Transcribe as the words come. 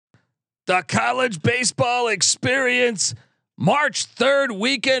The college baseball experience March 3rd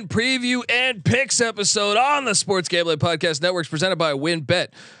weekend preview and picks episode on the Sports Gambling Podcast Networks presented by WynnBET.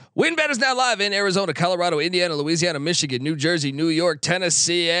 WynnBET is now live in Arizona, Colorado, Indiana, Louisiana, Michigan, New Jersey, New York,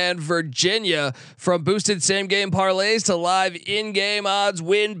 Tennessee, and Virginia. From boosted same game parlays to live in-game odds,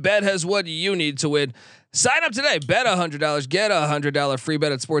 WynnBET has what you need to win. Sign up today. Bet $100. Get $100 free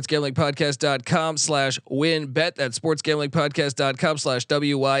bet at sportsgamblingpodcast.com/WynnBET. That's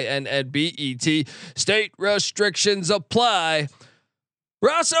sportsgamblingpodcast.com/WYNNBET. State restrictions apply.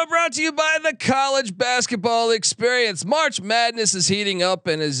 We're also brought to you by the college basketball experience. March Madness is heating up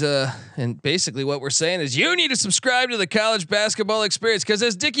and basically what we're saying is you need to subscribe to the college basketball experience because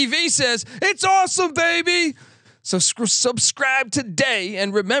as Dickie V says, it's awesome, baby. So subscribe today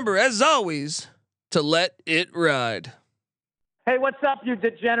and remember, as always, to let it ride. Hey, what's up, you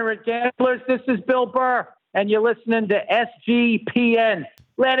degenerate gamblers? This is Bill Burr, and you're listening to SGPN.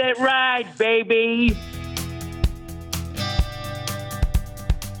 Let it ride, baby.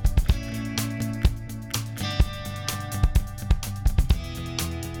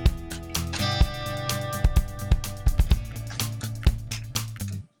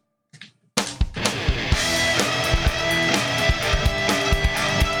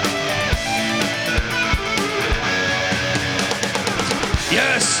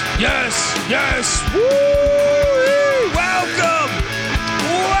 Yes. Woo! Welcome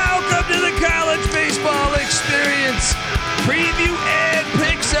to the college baseball experience preview and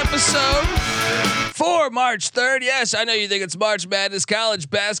picks episode for March 3rd. Yes, I know you think it's March Madness college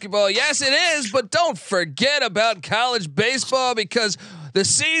basketball. Yes, it is, but don't forget about college baseball because the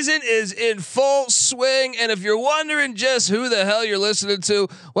season is in full swing. And if you're wondering just who the hell you're listening to,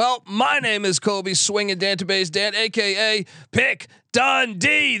 well, my name is Colby Swinging Dantabase Dan, aka Pick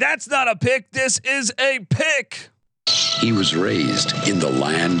Dundee. That's not a pick. This is a pick. He was raised in the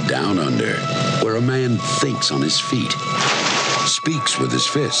land down under, where a man thinks on his feet, speaks with his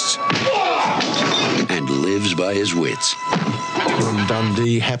fists, and lives by his wits. When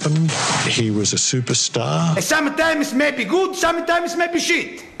Dundee happened, he was a superstar. Sometimes it may be good, sometimes it may be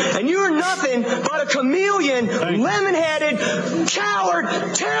shit. And you're nothing but a chameleon, lemon-headed, coward,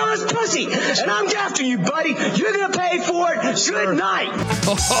 terrorist pussy. And I'm after you, buddy. You're going to pay for it. Good night.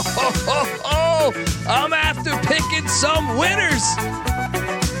 I'm after picking some winners.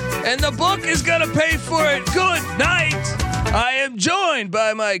 And the book is going to pay for it. Good night. I am joined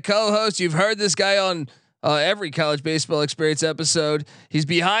by my co-host. You've heard this guy on every college baseball experience episode. He's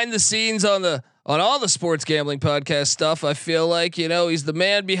behind the scenes on all the sports gambling podcast stuff. I feel like, he's the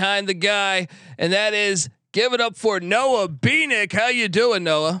man behind the guy, and that is give it up for Noah Beanick. How you doing,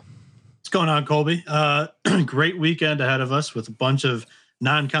 Noah? What's going on, Colby? Great weekend ahead of us with a bunch of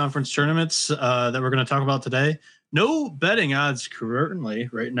non-conference tournaments that we're going to talk about today. No betting odds currently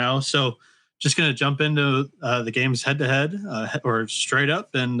right now. So just going to jump into the games head to head or straight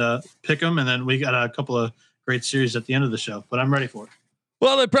up and pick them. And then we got a couple of great series at the end of the show, but I'm ready for it.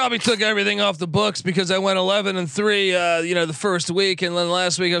 Well, they probably took everything off the books because I went 11-3, the first week. And then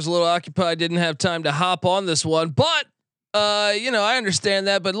last week I was a little occupied. Didn't have time to hop on this one, but I understand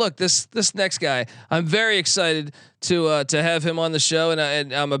that. But look, this next guy, I'm very excited to have him on the show.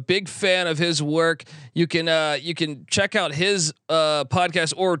 And I'm a big fan of his work. You can check out his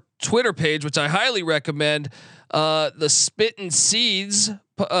podcast or Twitter page, which I highly recommend. The Spittin' Seeds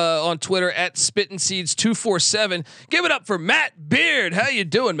on Twitter at Spittin' Seeds 247. Give it up for Matt Beard. How you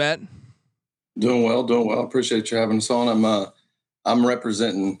doing, Matt? Doing well. Appreciate you having us on. I'm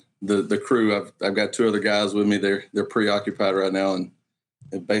representing the crew. I've got two other guys with me. They're preoccupied right now, and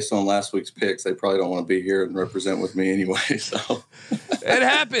based on last week's picks, they probably don't want to be here and represent with me anyway. So it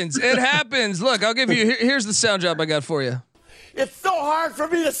happens. Look, I'll give you. Here's the sound job I got for you. It's so hard for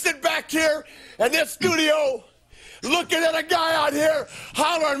me to sit back here in this studio looking at a guy out here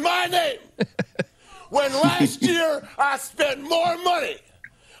hollering my name when last year I spent more money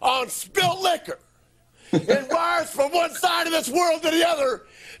on spilt liquor in bars from one side of this world to the other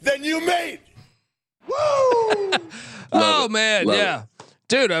than you made. Woo! Man, yeah.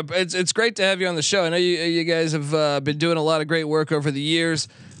 Dude, it's great to have you on the show. I know you guys have been doing a lot of great work over the years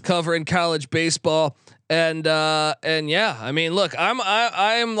covering college baseball. And yeah, I mean, look,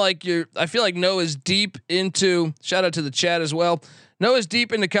 I'm like I feel like Noah's deep into, shout out to the chat as well. Noah's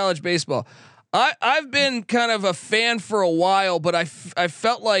deep into college baseball. I've been kind of a fan for a while, but I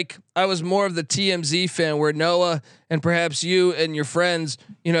felt like I was more of the TMZ fan where Noah and perhaps you and your friends,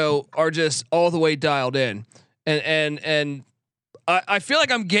 are just all the way dialed in. And I feel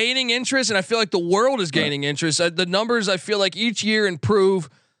like I'm gaining interest and I feel like the world is gaining interest. The numbers I feel like each year improve.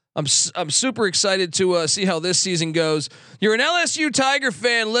 I'm super excited to see how this season goes. You're an LSU Tiger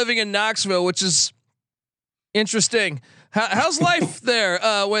fan living in Knoxville, which is interesting. How's life there?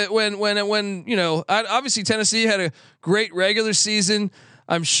 When you know, obviously Tennessee had a great regular season.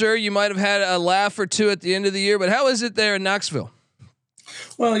 I'm sure you might have had a laugh or two at the end of the year, but how is it there in Knoxville?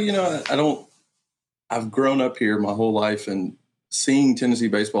 Well, you know, I've grown up here my whole life, and seeing Tennessee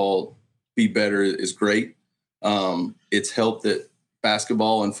baseball be better is great. It's helped that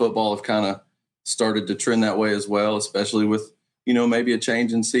basketball and football have kind of started to trend that way as well, especially with, you know, maybe a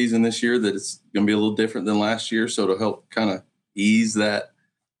change in season this year that it's going to be a little different than last year. So to help kind of ease that,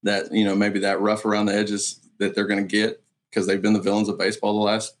 you know, maybe that rough around the edges that they're going to get, because they've been the villains of baseball the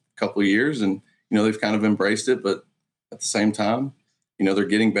last couple of years, and, you know, they've kind of embraced it, but at the same time, you know, they're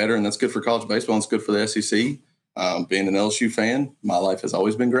getting better, and that's good for college baseball, and it's good for the SEC. Being an LSU fan, my life has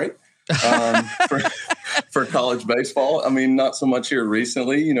always been great. For college baseball, I mean, not so much here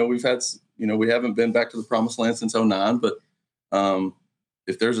recently. You know, we haven't been back to the promised land since 2009, but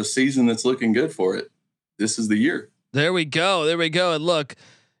if there's a season that's looking good for it, this is the year. There we go. And look,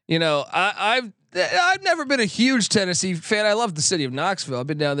 you know, I've never been a huge Tennessee fan. I love the city of Knoxville. I've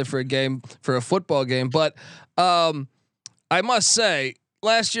been down there for a football game, but I must say,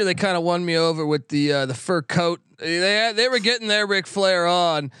 last year they kind of won me over with the fur coat. They were getting their Ric Flair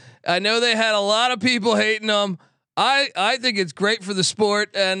on. I know they had a lot of people hating them. I think it's great for the sport,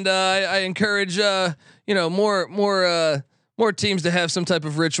 and I encourage you know, more teams to have some type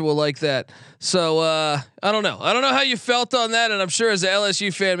of ritual like that. So I don't know how you felt on that, and I'm sure as an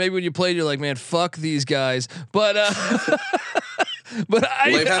LSU fan, maybe when you played, you're like, man, fuck these guys. But but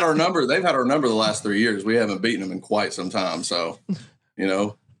they've had our number. They've had our number the last 3 years. We haven't beaten them in quite some time. So, you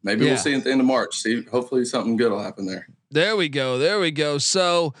know, maybe we'll see at the end of March. See, hopefully something good will happen there. There we go.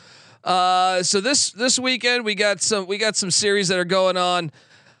 So, this weekend we got some series that are going on.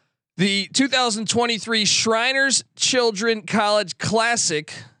 The 2023 Shriners Children College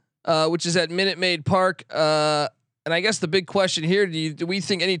Classic, which is at Minute Maid Park. And I guess the big question here: do we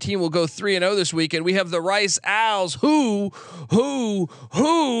think any team will go 3-0 this weekend? We have the Rice Owls, who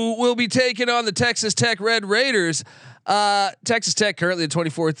will be taking on the Texas Tech Red Raiders. Texas Tech currently the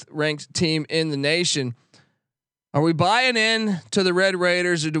 24th ranked team in the nation. Are we buying in to the Red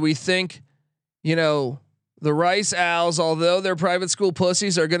Raiders, or do we think, you know, the Rice Owls, although they're private school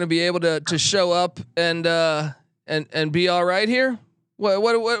pussies, are going to be able to show up and be all right here?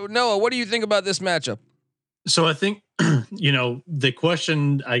 What Noah, what do you think about this matchup? So I think, you know, the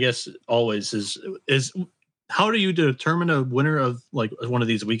question, I guess, always is how do you determine a winner of like one of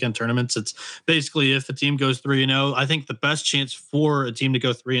these weekend tournaments? It's basically if a team goes 3-0. I think the best chance for a team to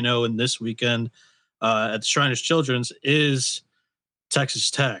go 3-0 in this weekend at the Shriners Children's is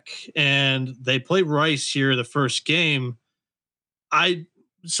Texas Tech, and they play Rice here the first game.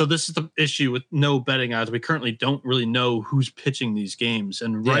 So this is the issue with no betting odds. We currently don't really know who's pitching these games,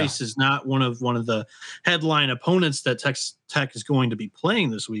 and Rice is not one of the headline opponents that Texas Tech is going to be playing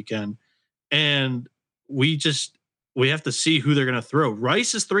this weekend. And we have to see who they're going to throw.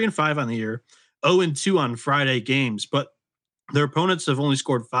 Rice is 3-5 on the year, 0-2 on Friday games, but their opponents have only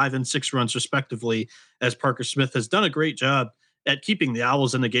scored 5 and 6 runs respectively, as Parker Smith has done a great job at keeping the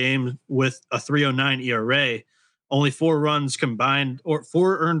Owls in the game with a 3.09 ERA. Only 4 runs combined, or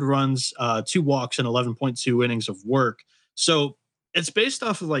 4 earned runs, 2 walks, and 11.2 innings of work. So it's based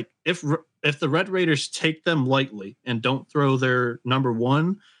off of like if the Red Raiders take them lightly and don't throw their number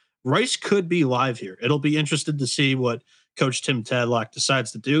one, Rice could be live here. It'll be interesting to see what Coach Tim Tadlock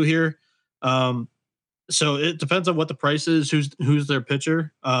decides to do here. So it depends on what the price is, who's their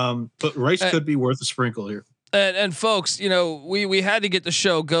pitcher. But Rice could be worth a sprinkle here. And folks, you know, we had to get the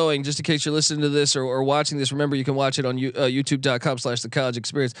show going just in case you're listening to this or watching this. Remember, you can watch it on youtube.com/the college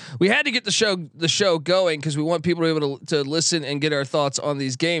experience. We had to get the show going because we want people to be able to listen and get our thoughts on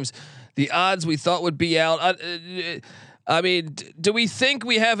these games. The odds we thought would be out. I mean, do we think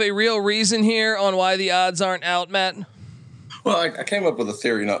we have a real reason here on why the odds aren't out, Matt? Well, I came up with a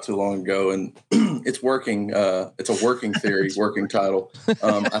theory not too long ago, and it's working. It's a working theory, working title.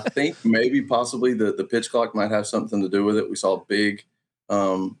 I think maybe possibly the pitch clock might have something to do with it. We saw big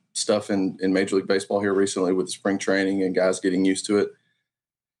stuff in Major League Baseball here recently with the spring training and guys getting used to it.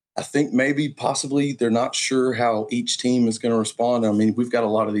 I think maybe possibly they're not sure how each team is going to respond. I mean, we've got a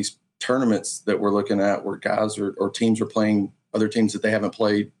lot of these tournaments that we're looking at where guys or teams are playing other teams that they haven't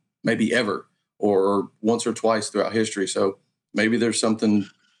played maybe ever or once or twice throughout history. So maybe there's something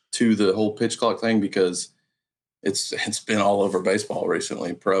to the whole pitch clock thing because it's been all over baseball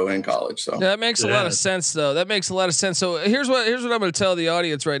recently, pro and college. So that makes a lot of sense, though. That makes a lot of sense. So here's what I'm going to tell the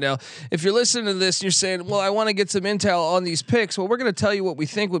audience right now. If you're listening to this and you're saying, well, I want to get some intel on these picks, well, we're going to tell you what we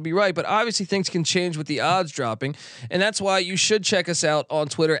think would be right, but obviously things can change with the odds dropping, and that's why you should check us out on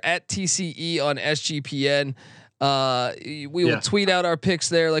Twitter at TCE on SGPN. We will tweet out our picks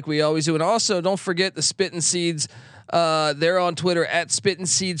there like we always do, and also don't forget the Spittin' Seeds. They're on Twitter at Spittin'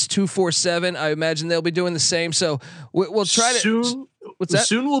 Seeds 247. I imagine they'll be doing the same. So we'll try to soon. What's that?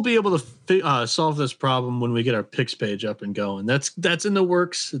 Soon we'll be able to solve this problem when we get our picks page up and going. That's in the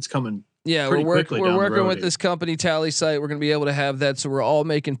works. It's coming. Yeah, we're working with this company Tally Site. We're going to be able to have that, so we're all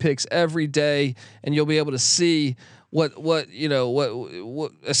making picks every day, and you'll be able to see what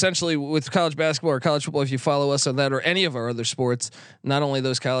essentially with college basketball or college football, if you follow us on that, or any of our other sports, not only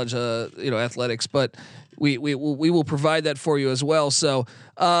those college athletics, but we will provide that for you as well. So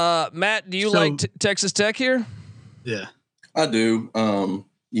Matt, do you like Texas Tech here? Yeah, I do.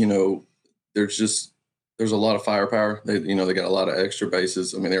 There's a lot of firepower. They got a lot of extra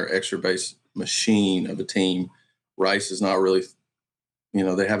bases. I mean, they're an extra base machine of a team. Rice is not really,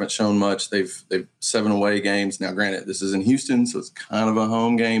 they haven't shown much. They've 7 away games. Now, granted, this is in Houston, so it's kind of a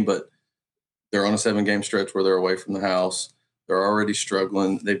home game, but they're on a 7-game stretch where they're away from the house. They're already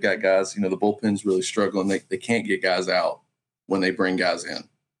struggling. They've got guys, the bullpen's really struggling. They can't get guys out when they bring guys in.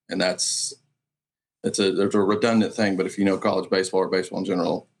 And there's a redundant thing, but if you know college baseball or baseball in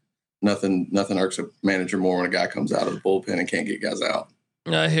general, nothing irks a manager more when a guy comes out of the bullpen and can't get guys out.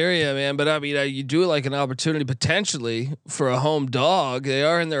 I hear you, man. But I mean, you do like an opportunity potentially for a home dog. They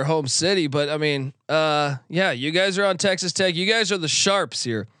are in their home city, but I mean, you guys are on Texas Tech. You guys are the sharps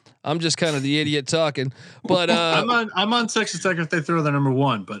here. I'm just kind of the idiot talking, but I'm on Texas Tech if they throw the number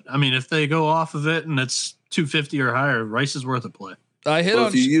 1. But I mean, if they go off of it and it's 250 or higher, Rice is worth a play.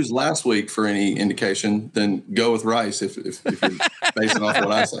 If you used last week for any indication, then go with Rice if you're basing off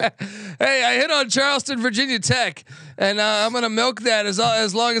what I say. Hey, I hit on Charleston, Virginia Tech, and I'm going to milk that as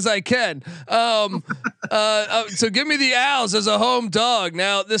long as I can. So give me the Owls as a home dog.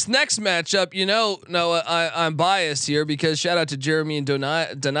 Now, this next matchup, Noah, I'm biased here because shout out to Jeremy and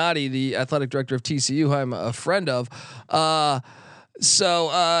Donati, the athletic director of TCU, who I'm a friend of. So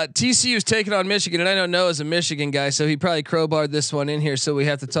TCU is taking on Michigan, and I don't know as a Michigan guy, so he probably crowbarred this one in here. So we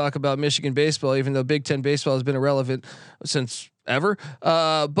have to talk about Michigan baseball, even though Big Ten baseball has been irrelevant since ever.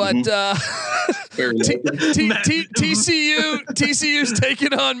 TCU's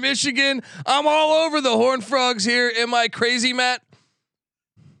taking on Michigan. I'm all over the Horned Frogs here. Am I crazy, Matt?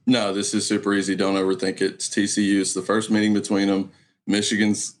 No, this is super easy. Don't overthink it. It's TCU. It's the first meeting between them.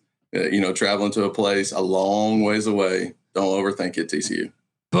 Michigan's, traveling to a place a long ways away. Don't overthink it, TCU.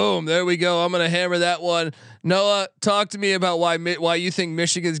 Boom, there we go. I'm gonna hammer that one. Noah, talk to me about why you think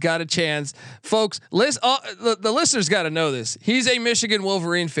Michigan's got a chance, folks. The listeners got to know this. He's a Michigan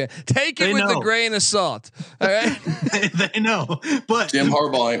Wolverine fan. Take it with a grain of salt. All right, they know. But Jim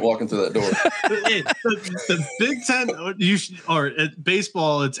Harbaugh ain't walking through that door. The Big Ten, at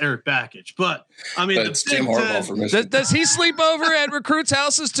baseball, it's Eric Bakich. But I mean, it's Jim Harbaugh for Michigan. Does he sleep over at recruits'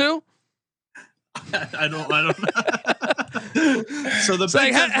 houses too? I don't know. So the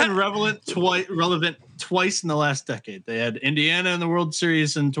Big Ten's been relevant twice in the last decade. They had Indiana in the World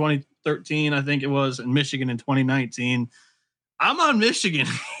Series in 2013, I think it was, and Michigan in 2019. I'm on Michigan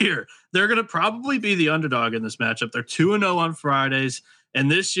here. They're going to probably be the underdog in this matchup. They're 2-0 on Fridays,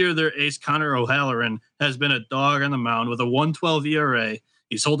 and this year their ace Connor O'Halloran has been a dog on the mound with a 1.12 ERA.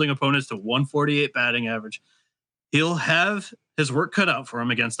 He's holding opponents to 148 batting average. He'll have his work cut out for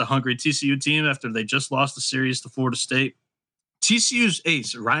him against the hungry TCU team after they just lost the series to Florida State. TCU's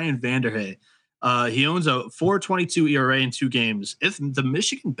ace, Ryan Vanderhey, he owns a 4.22 ERA in 2 games. If the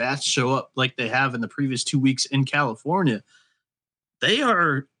Michigan bats show up like they have in the previous 2 weeks in California, they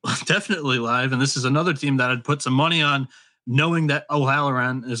are definitely live. And this is another team that I'd put some money on, knowing that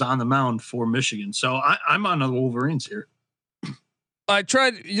O'Halloran is on the mound for Michigan. So I'm on the Wolverines here. I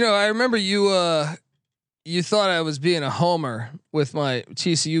tried, I remember you thought I was being a homer with my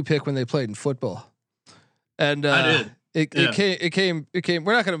TCU pick when they played in football, and I did. It came.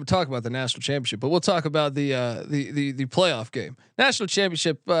 We're not going to talk about the national championship, but we'll talk about the playoff game. National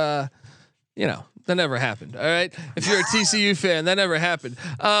championship, that never happened. All right, if you're a TCU fan, that never happened.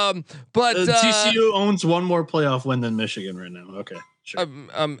 But TCU owns one more playoff win than Michigan right now. Okay, sure.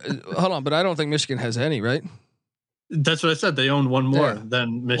 Hold on, but I don't think Michigan has any, right? That's what I said. They own one more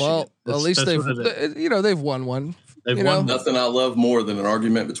than Michigan. Well, at least they've won one. They've won. Nothing I love more than an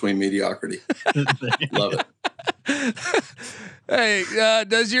argument between mediocrity. Love it. Hey,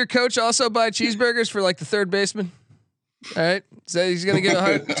 does your coach also buy cheeseburgers for like the third baseman? All right, so he's gonna give a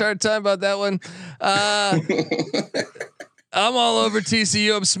hard time about that one. I'm all over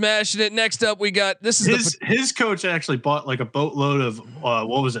TCU. I'm smashing it. Next up, we got this is his coach actually bought like a boatload of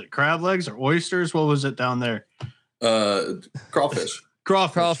what was it, crab legs or oysters? What was it down there? Crawfish.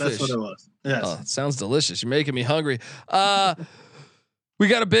 Crawfish. That's what it was. Yes. Oh, sounds delicious. You're making me hungry. We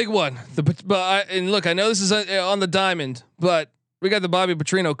got a big one. And look, I know this is on the diamond, but we got the Bobby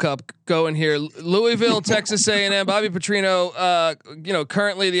Petrino Cup going here. Louisville, Texas A&M. Bobby Petrino,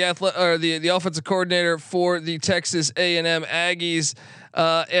 currently the offensive coordinator for the Texas A&M Aggies,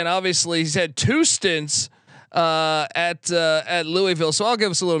 and obviously he's had 2 stints at Louisville. So I'll give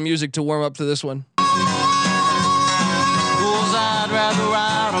us a little music to warm up to this one. I'd rather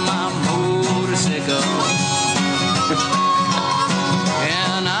ride on my motorcycle.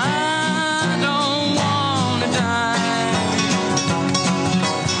 And I don't wanna die.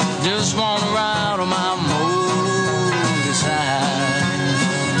 Just wanna ride on my motorcycle.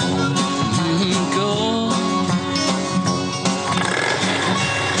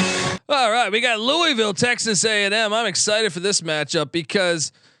 All right, we got Louisville, Texas A&M. I'm excited for this matchup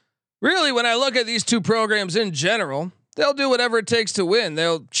because really, when I look at these 2 programs in general, they'll do whatever it takes to win.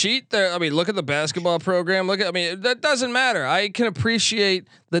 They'll cheat. Look at the basketball program. That doesn't matter. I can appreciate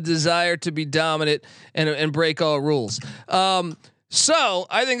the desire to be dominant and break all rules. So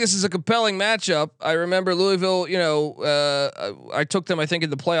I think this is a compelling matchup. I remember Louisville. I took them, I think, in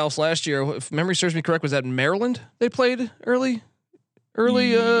the playoffs last year. If memory serves me correct, was that in Maryland? They played early.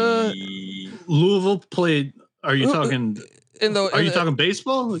 Louisville played. Are you talking? Are you talking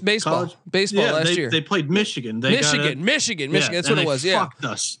baseball? Baseball last year. They played Michigan. Michigan. That's what it was. Yeah, fucked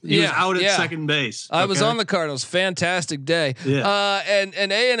us. He was out at second base. I was on the Cardinals. Fantastic day. Yeah.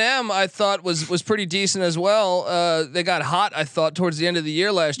 And A&M I thought was pretty decent as well. They got hot, I thought, towards the end of the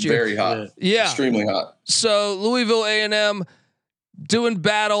year last year. Very hot. Yeah. Extremely hot. So Louisville A&M doing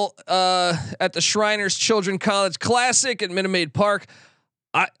battle at the Shriners Children's College Classic at Minute Maid Park.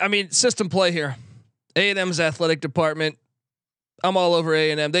 I mean, system play here. A&M's athletic department. I'm all over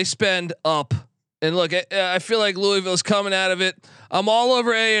A&M. They spend up, and look, I feel like Louisville's coming out of it. I'm all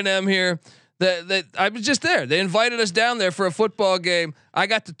over A&M here. That I was just there. They invited us down there for a football game. I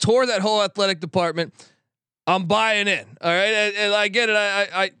got to tour that whole athletic department. I'm buying in. All right, and I get it.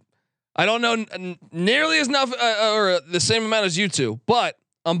 I don't know nearly as enough or the same amount as you two, but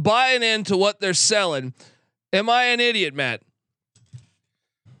I'm buying into what they're selling. Am I an idiot, Matt?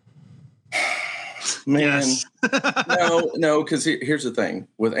 Man, yes. no, because here's the thing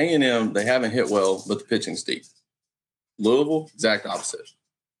with A&M, they haven't hit well, but the pitching's deep. Louisville, exact opposite.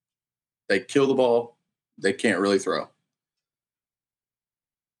 They kill the ball, they can't really throw.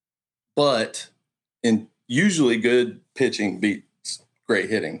 But usually good pitching beats great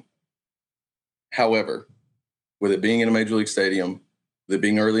hitting. However, with it being in a major league stadium, with it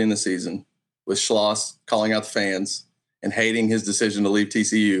being early in the season, with Schloss calling out the fans and hating his decision to leave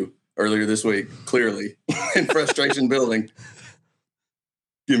TCU earlier this week, clearly, in frustration building.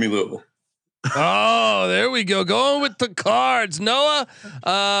 Give me Louisville. Oh, there we go. Going with the Cards. Noah,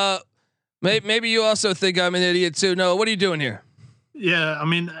 maybe you also think I'm an idiot too. Noah, what are you doing here? Yeah, I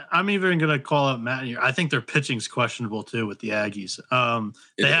mean, I'm even going to call out Matt here. I think their pitching's questionable too with the Aggies.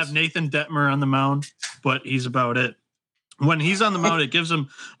 They have Nathan Detmer on the mound, but he's about it. When he's on the mound, it gives him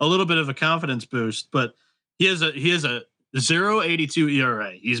a little bit of a confidence boost, but he has a 0.82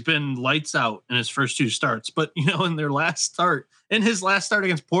 ERA. He's been lights out in his first 2 starts, but in his last start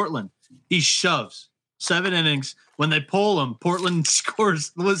against Portland, he shoves 7 innings. When they pull him, Portland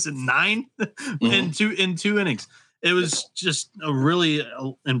scores 9 in two innings. It was just a really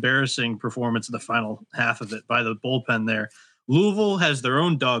embarrassing performance in the final half of it by the bullpen there. Louisville has their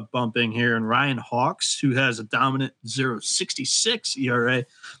own dog bumping here, and Ryan Hawks, who has a dominant 0.66 ERA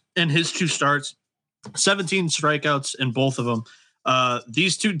in his 2 starts. 17 strikeouts in both of them.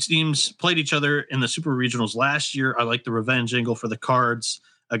 These 2 teams played each other in the Super Regionals last year. I like the revenge angle for the Cards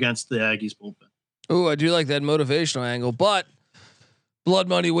against the Aggies bullpen. Oh, I do like that motivational angle, but blood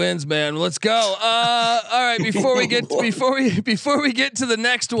money wins, man. Let's go. All right, before we get to the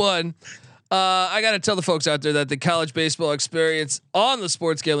next one, I got to tell the folks out there that the college baseball experience on the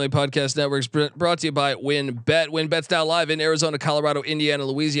Sports Gambling Podcast Network is brought to you by WynnBET. WynnBET's now live in Arizona, Colorado, Indiana,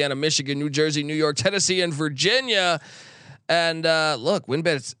 Louisiana, Michigan, New Jersey, New York, Tennessee, and Virginia. And look,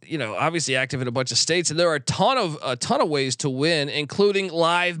 WynnBET's obviously active in a bunch of states, and there are a ton of ways to win, including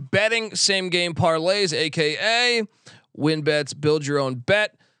live betting, same game parlays, aka WynnBET's build your own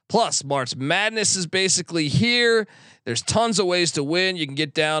bet. Plus, March Madness is basically here. There's tons of ways to win. You can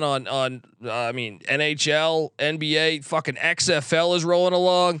get down on NHL, NBA, fucking XFL is rolling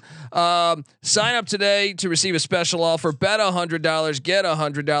along. Sign up today to receive a special offer. Bet $100, get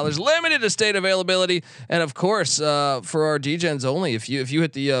 $100. Limited to state availability, and of course, for our DGens only, if you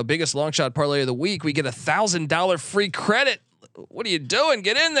hit the biggest long shot parlay of the week, we get $1,000 free credit. What are you doing?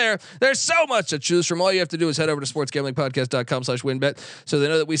 Get in there. There's so much to choose from. All you have to do is head over to sportsgamblingpodcast.com/winbet so they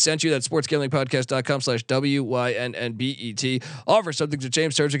know that we sent you. That's sportsgamblingpodcast.com/WYNNBET. Offer subject to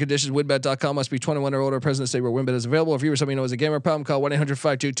change, terms and conditions. Winbet.com must be 21 or older. Present state where Winbet is available. If you or somebody knows a gamer problem, call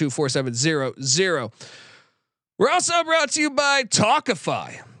 1-800-522-4700. We're also brought to you by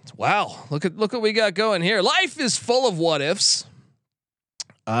Talkify. Wow, look what we got going here. Life is full of what ifs.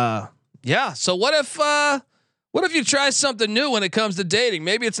 Yeah. So what if you try something new when it comes to dating?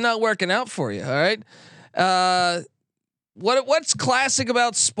 Maybe it's not working out for you. All right. What's classic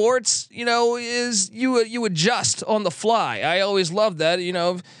about sports, is you adjust on the fly. I always love that.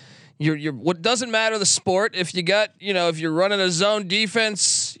 You're what doesn't matter the sport. If you got, if you're running a zone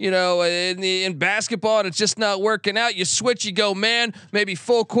defense, in basketball and it's just not working out, you switch, you go man, maybe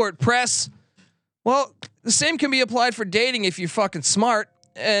full court press. Well, the same can be applied for dating if you're fucking smart.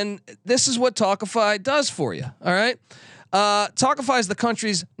 And this is what Talkify does for you. All right. Talkify is the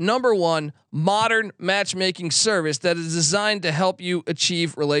country's #1 modern matchmaking service that is designed to help you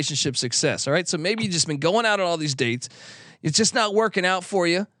achieve relationship success. All right. So maybe you've just been going out on all these dates. It's just not working out for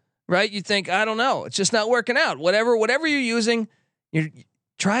you. Right. You think, I don't know. It's just not working out. Whatever you're using,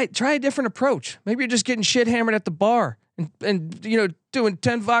 try a different approach. Maybe you're just getting shit hammered at the bar and doing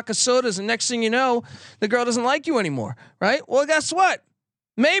 10 vodka sodas. And next thing you know, the girl doesn't like you anymore. Right. Well, guess what?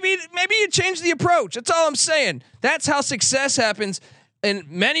 Maybe you change the approach. That's all I'm saying. That's how success happens in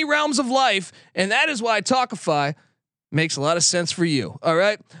many realms of life, and that is why Talkify makes a lot of sense for you. All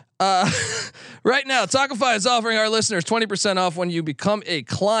right. Right now, Talkify is offering our listeners 20% off when you become a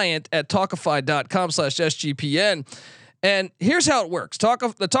client at Talkify.com/SGPN. And here's how it works.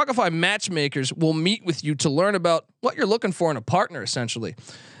 The Talkify matchmakers will meet with you to learn about what you're looking for in a partner, essentially.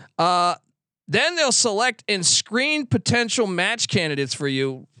 Then they'll select and screen potential match candidates for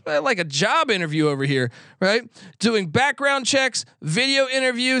you, like a job interview over here, right? Doing background checks, video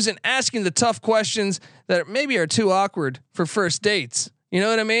interviews, and asking the tough questions that maybe are too awkward for first dates. You know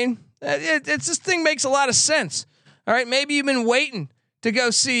what I mean? It's this thing makes a lot of sense. All right, maybe you've been waiting to go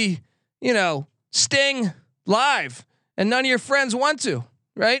see, Sting live, and none of your friends want to,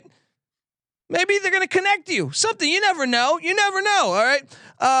 right? Maybe they're going to connect you. Something, you never know. All right.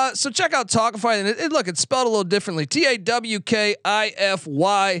 So check out Talkify. And look, it's spelled a little differently.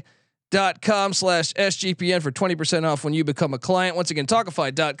 TAWKIFY.com/SGPN for 20% off when you become a client. Once again,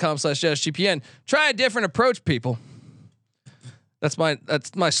 Talkify.com/SGPN. Try a different approach, people. That's my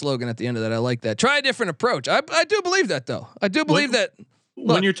slogan at the end of that. I like that. Try a different approach. I do believe that though. I do believe that.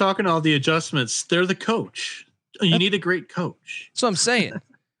 Look, when you're talking all the adjustments, they're the coach. You need a great coach. That's what I'm saying.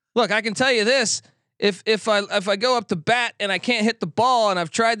 Look, I can tell you this: if I go up to bat and I can't hit the ball, and I've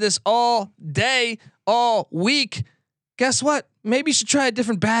tried this all day, all week, guess what? Maybe you should try a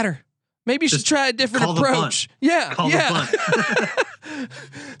different batter. Maybe you should try a different approach. Yeah, yeah.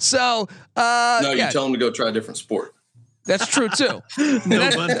 So, no, you tell them to go try a different sport. That's true too.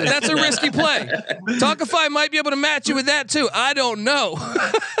 That's a risky play. Talkify might be able to match you with that too. I don't know.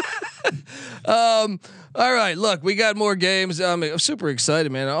 All right, look, we got more games. I'm super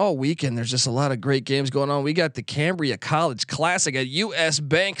excited, man. All weekend, there's just a lot of great games going on. We got the Cambria College Classic at US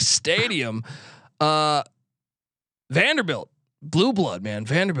Bank Stadium. Vanderbilt, blue blood, man.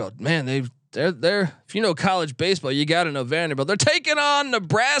 Vanderbilt, man. They're. If you know college baseball, you got to know Vanderbilt. They're taking on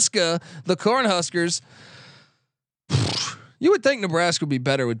Nebraska, the Cornhuskers. You would think Nebraska would be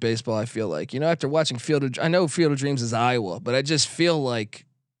better with baseball. I feel like, after watching I know Field of Dreams is Iowa, but I just feel like,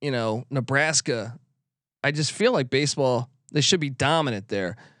 Nebraska. I just feel like baseball, they should be dominant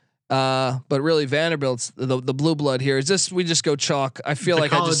there. But really Vanderbilt's the blue blood here. Is this, we just go chalk. I feel like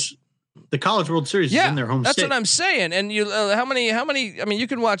the College World Series is in their home state. That's what I'm saying. And you, how many, I mean, you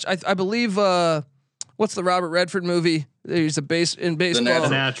can watch, I believe, what's the Robert Redford movie? He's in baseball.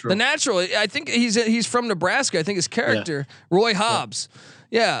 The Natural. I think he's from Nebraska. I think his character, Roy Hobbs.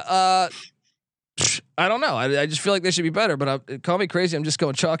 Yeah. I don't know. I just feel like they should be better, but call me crazy. I'm just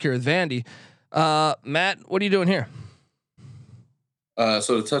going chalk here with Vandy. Matt, what are you doing here?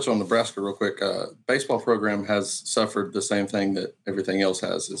 So to touch on Nebraska real quick, baseball program has suffered the same thing that everything else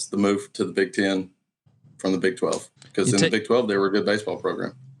has, is the move to the Big Ten from the Big 12. Because in the Big 12, they were a good baseball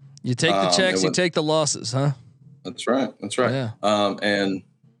program. You take the checks, you take the losses, huh? That's right. Yeah. And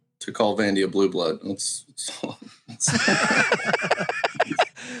to call Vandy a blue blood,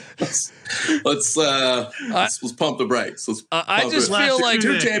 let's pump the brakes. I just feel like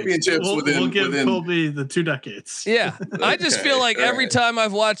two championships we'll give Colby the 2 decades. Yeah, I just feel like every time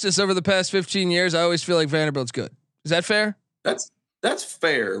I've watched this over the past 15 years, I always feel like Vanderbilt's good. Is that fair? That's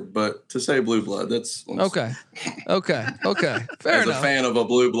fair, but to say blue blood, that's okay. Fair As enough. a fan of a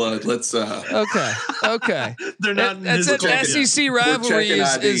blue blood, let's. Okay. They're not. That's an SEC rivalry.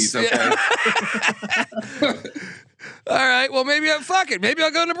 IDs, okay? All right. Well, maybe fuck it. Maybe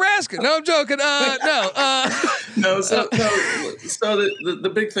I'll go to Nebraska. No, I'm joking. No. So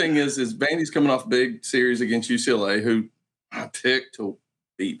the big thing is Vandy's coming off a big series against UCLA, who I picked to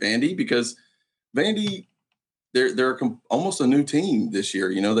beat Vandy because Vandy. They're almost a new team this year.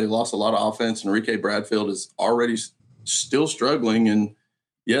 You know, they lost a lot of offense. Enrique Bradfield is already still struggling, and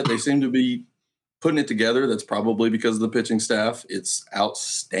yet they seem to be putting it together. That's probably because of the pitching staff. It's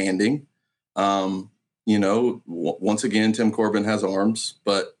outstanding. You know, once again, Tim Corbin has arms,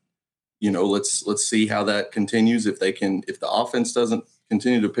 but you know, let's see how that continues. If the offense doesn't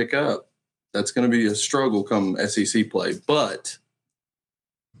continue to pick up, that's going to be a struggle come SEC play. But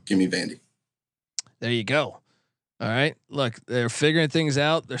give me Vandy. There you go. All right. Look, they're figuring things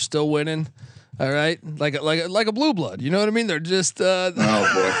out. They're still winning. All right. Like a blue blood. You know what I mean? They're just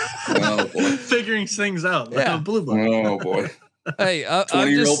oh boy. Figuring things out. Yeah. Like blue blood. Oh boy. Hey,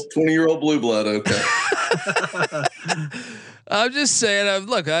 20-year-old blue blood. Okay. I'm just saying.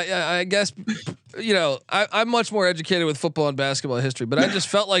 Look, I guess you know I'm much more educated with football and basketball history, but I just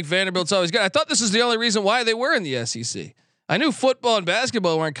felt like Vanderbilt's always good. I thought this was the only reason why they were in the SEC. I knew football and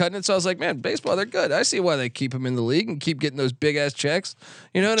basketball weren't cutting it, so I was like, man, baseball, they're good. I see why they keep them in the league and keep getting those big ass checks.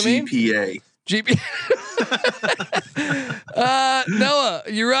 You know what I mean? GPA. Noah,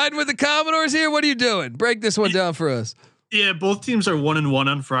 you riding with the Commodores here? What are you doing? Break this one down for us. Yeah, both teams are 1-1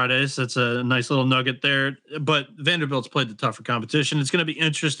 on Fridays. That's a nice little nugget there. But Vanderbilt's played the tougher competition. It's going to be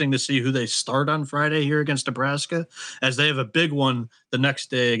interesting to see who they start on Friday here against Nebraska, as they have a big one the next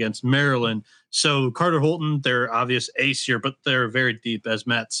day against Maryland. So Carter Holton, their obvious ace here, but they're very deep, as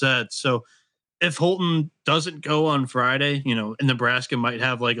Matt said. So if Holton doesn't go on Friday, you know, Nebraska might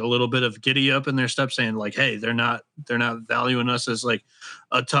have like a little bit of giddy up in their step, saying like, hey, they're not valuing us as like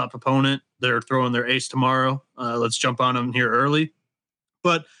a top opponent. They're throwing their ace tomorrow. Let's jump on them here early.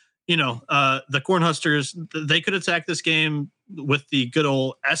 But, you know, the Cornhuskers, they could attack this game with the good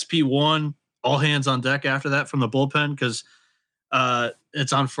old SP1, all hands on deck after that from the bullpen, because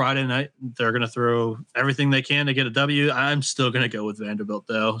it's on Friday night. They're going to throw everything they can to get a W. I'm still going to go with Vanderbilt,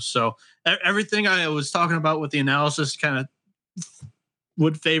 though. So everything I was talking about with the analysis kind of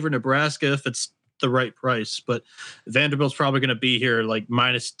would favor Nebraska if it's the right price, but Vanderbilt's probably going to be here like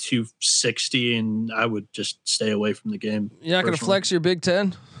minus 260, and I would just stay away from the game. You're not going to flex your Big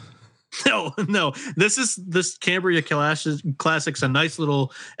Ten? No. This Cambria Classic's a nice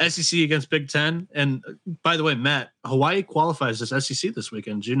little SEC against Big Ten. And by the way, Matt, Hawaii qualifies as SEC this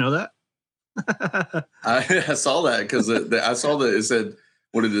weekend. Did you know that? I saw that because I saw that it said,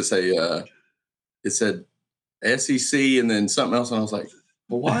 what did it say? It said SEC and then something else, and I was like,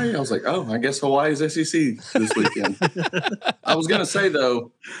 Hawaii? I was like, oh, I guess Hawaii is SEC this weekend. I was going to say,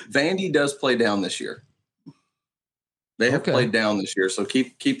 though, Vandy does play down this year. They have played down this year, so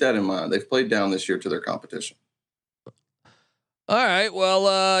keep that in mind. They've played down this year to their competition. All right.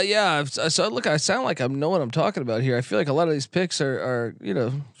 Well, yeah. So look, I sound like I know what I'm talking about here. I feel like a lot of these picks are you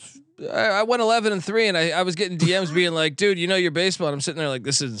know, I went 11-3, and I was getting DMs being like, dude, you know your baseball. And I'm sitting there like,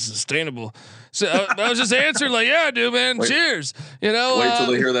 this isn't sustainable. So I was just answering like, yeah, I do, man. Cheers. You know. Wait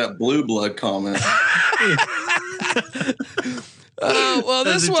till they hear that blue blood comment. Well,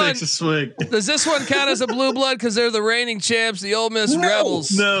 this one takes a swing. Does this one count as a blue blood because they're the reigning champs, the Ole Miss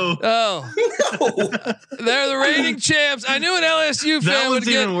Rebels? No. Oh, no. They're the reigning champs. I knew an LSU fan would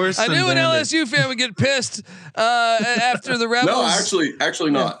get. I knew an LSU fan would get pissed after the Rebels. No, actually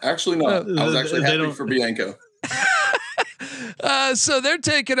not. Actually not. I was actually happy for Bianco. So they're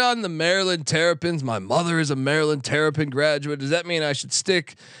taking on the Maryland Terrapins. My mother is a Maryland Terrapin graduate. Does that mean I should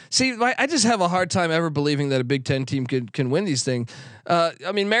stick? See, I just have a hard time ever believing that a Big Ten team can win these things.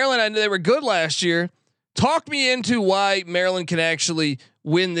 I mean, Maryland, I know they were good last year. Talk me into why Maryland can actually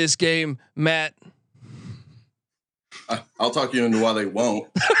win this game, Matt. I'll talk you into why they won't.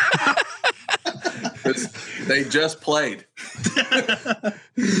 They just played.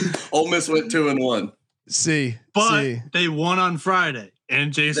 Ole Miss went 2-1. But they won on Friday,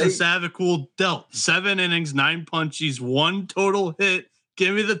 and Jason Savacool dealt 7 innings, 9 punchies, 1 total hit.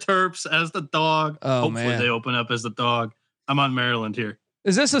 Give me the Terps as the dog. Oh, hopefully man. They open up as the dog. I'm on Maryland here.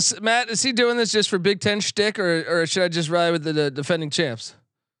 Is this Matt? Is he doing this just for Big Ten shtick, or should I just ride with the defending champs?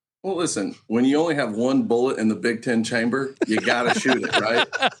 Well, listen, when you only have one bullet in the Big Ten chamber, you got to shoot it, right?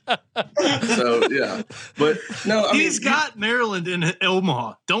 So, yeah. But, no, I he's got Maryland in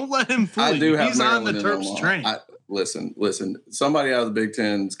Omaha. Don't let him fool you. He's on the Terps train. Listen. Somebody out of the Big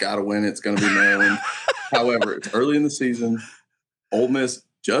Ten's got to win. It's going to be Maryland. However, it's early in the season. Ole Miss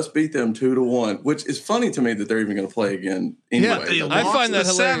just beat them 2-1, which is funny to me that they're even going to play again anyway. Yeah, I find that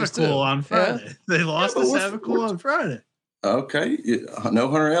hilarious too. On Friday. Yeah. They lost to Savacool on Friday. Okay. No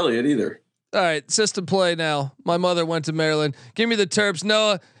Hunter Elliott either. All right. System play now. My mother went to Maryland. Give me the Terps.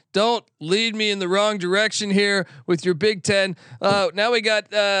 Noah, don't lead me in the wrong direction here with your Big Ten. Now we got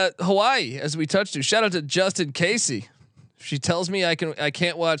Hawaii as we touched to. Shout out to Justin Casey. She tells me I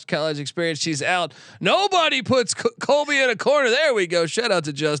can't watch College Experience. She's out. Nobody puts Colby in a corner. There we go. Shout out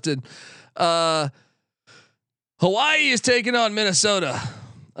to Justin. Hawaii is taking on Minnesota.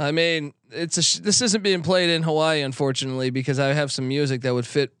 I mean, this isn't being played in Hawaii, unfortunately, because I have some music that would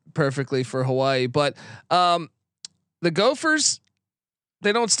fit perfectly for Hawaii. But the Gophers,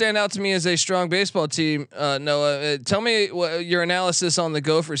 they don't stand out to me as a strong baseball team. Noah, tell me your analysis on the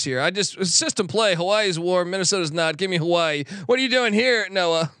Gophers here. System play. Hawaii's warm, Minnesota's not. Give me Hawaii. What are you doing here,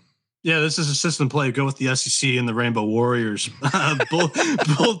 Noah? Yeah, this is a system play. Go with the SEC and the Rainbow Warriors.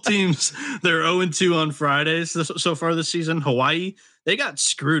 Both teams, they're 0-2 on Fridays so far this season. Hawaii, they got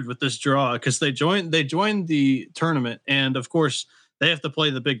screwed with this draw because they joined the tournament, and of course they have to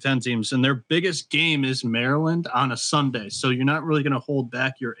play the Big Ten teams, and their biggest game is Maryland on a Sunday. So you're not really going to hold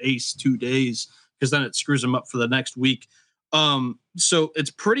back your ace 2 days because then it screws them up for the next week. So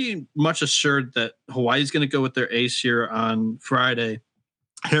it's pretty much assured that Hawaii is going to go with their ace here on Friday,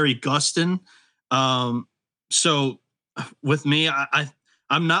 Harry Gustin. So with me,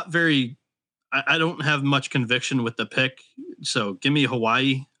 I'm not very. I don't have much conviction with the pick, so give me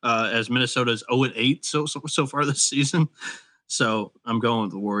Hawaii as Minnesota's 0-8 so far this season. So I'm going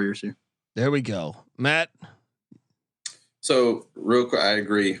with the Warriors here. There we go, Matt. So real quick, I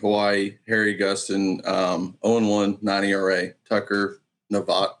agree. Hawaii, Harry Gustin, 0-1, 9 ERA. Tucker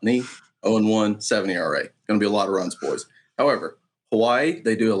Novotny, 0-1, 7 ERA. Going to be a lot of runs, boys. However, Hawaii,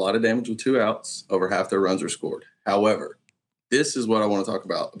 they do a lot of damage with 2 outs. Over half their runs are scored. However, this is what I want to talk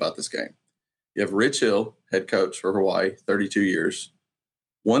about this game. You have Rich Hill, head coach for Hawaii, 32 years,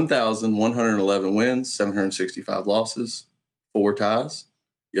 1,111 wins, 765 losses, 4 ties.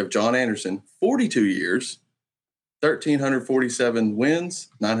 You have John Anderson, 42 years, 1,347 wins,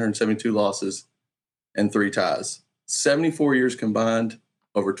 972 losses, and 3 ties. 74 years combined,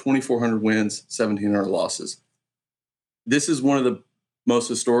 over 2,400 wins, 1,700 losses. This is one of the most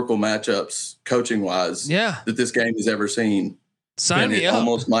historical matchups, coaching-wise, that this game has ever seen. Sign me up.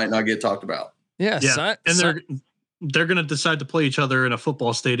 Almost might not get talked about. Yeah. They're going to decide to play each other in a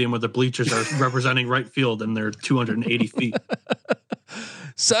football stadium where the bleachers are representing right field and they're 280 feet.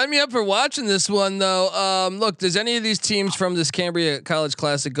 Sign me up for watching this one, though. Look, does any of these teams from this Cambria College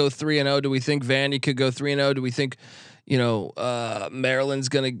Classic go 3-0? Do we think Vandy could go 3-0? Do we think, Maryland's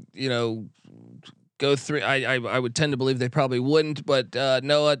going to, go 3? I would tend to believe they probably wouldn't. But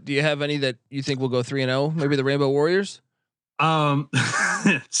Noah, do you have any that you think will go 3-0? Maybe the Rainbow Warriors.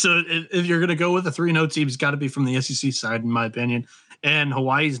 So if you're going to go with a 3-0 team, it's got to be from the SEC side, in my opinion. And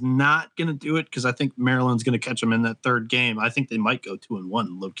Hawaii's not going to do it because I think Maryland's going to catch them in that third game. I think they might go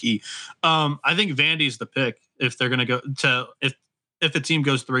 2-1, low key. I think Vandy's the pick if they're going to go to if the team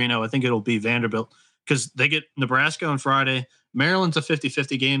goes 3-0. I think it'll be Vanderbilt because they get Nebraska on Friday. Maryland's a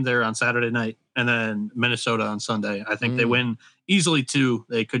 50-50 game there on Saturday night, and then Minnesota on Sunday. I think they win easily 2.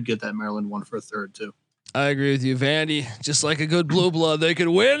 They could get that Maryland one for a third too. I agree with you, Vandy. Just like a good blue blood, they could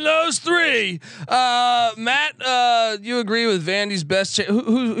win those 3. Matt, you agree with Vandy's best?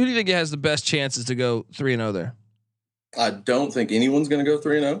 Who do you think has the best chances to go 3-0 there? I don't think anyone's going to go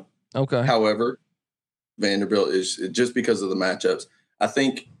 3-0. Okay. However, Vanderbilt is just because of the matchups. I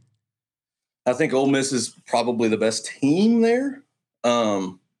think Ole Miss is probably the best team there,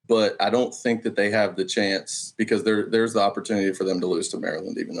 but I don't think that they have the chance because there's the opportunity for them to lose to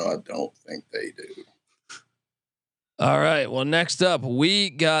Maryland, even though I don't think they do. All right. Well, next up, we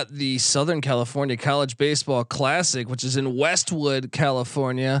got the Southern California College Baseball Classic, which is in Westwood,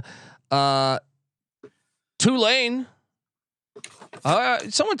 California. Tulane.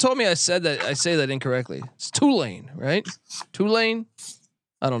 Someone told me I say that incorrectly. It's Tulane, right? Tulane.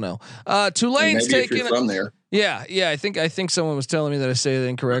 I don't know. Tulane's taking from there. Yeah. I think someone was telling me that I say that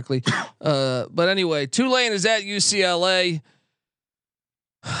incorrectly. But anyway, Tulane is at UCLA.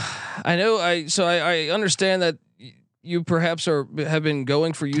 I understand that you perhaps have been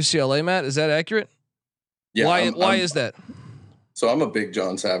going for UCLA, Matt. Is that accurate? Yeah. Why is that? So I'm a big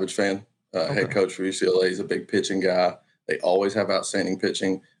John Savage fan. Head coach for UCLA. He's a big pitching guy. They always have outstanding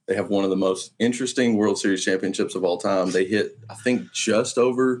pitching. They have one of the most interesting World Series championships of all time. They hit, I think, just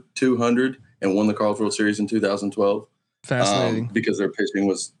over 200 and won the Carl's World Series in 2012. Fascinating. Because their pitching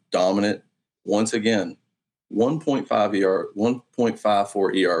was dominant. Once again,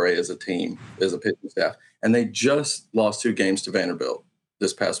 1.54 ERA as a team, as a pitching staff. And they just lost 2 games to Vanderbilt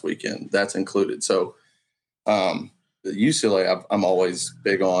this past weekend. That's included. So UCLA, I'm always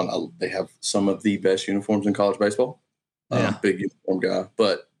big on. They have some of the best uniforms in college baseball. Big uniform guy,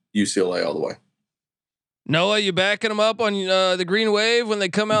 but UCLA all the way. Noah, you backing them up on the Green Wave when they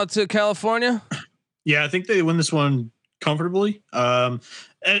come out to California? Yeah, I think they win this one comfortably.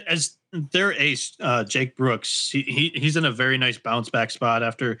 As their ace, Jake Brooks, he's in a very nice bounce back spot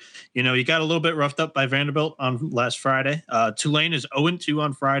after, he got a little bit roughed up by Vanderbilt on last Friday. Tulane is 0-2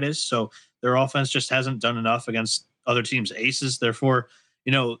 on Fridays, so their offense just hasn't done enough against other teams' aces. Therefore,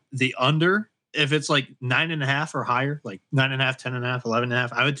 the under, if it's like 9.5 or higher, like 9.5, 10.5,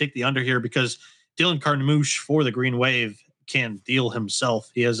 11.5, I would take the under here because Dylan Carnouche for the Green Wave can deal himself.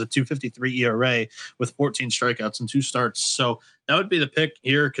 He has a 2.53 ERA with 14 strikeouts and 2 starts. So that would be the pick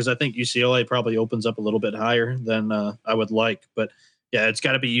here because I think UCLA probably opens up a little bit higher than I would like. But yeah, it's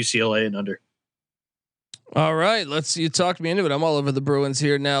got to be UCLA and under. All right, you talked me into it. I'm all over the Bruins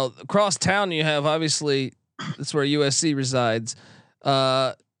here now. Across town, you have obviously that's where USC resides.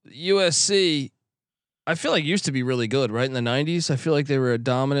 USC, I feel like used to be really good, right? In the 90s, I feel like they were a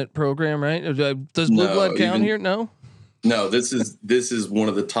dominant program, right? Does Blue Blood count here? No, this is one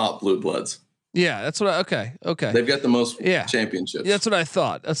of the top Blue Bloods. Yeah, that's what. Okay. They've got the most championships. Yeah, that's what I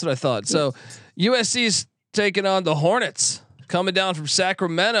thought. So USC's taking on the Hornets, coming down from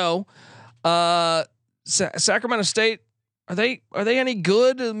Sacramento. Sacramento State, are they any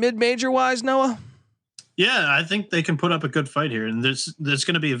good mid-major wise, Noah? Yeah, I think they can put up a good fight here, and there's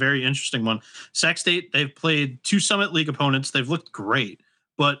going to be a very interesting one. Sac State, they've played 2 Summit League opponents. They've looked great,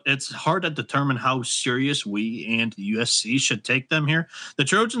 but it's hard to determine how serious we and USC should take them here. The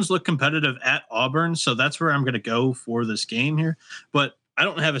Trojans look competitive at Auburn, so that's where I'm going to go for this game here. But I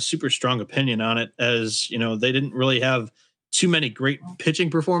don't have a super strong opinion on it, as they didn't really have too many great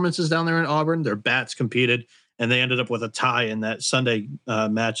pitching performances down there in Auburn. Their bats competed, and they ended up with a tie in that Sunday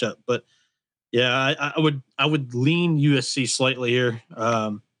matchup. But yeah, I would lean USC slightly here.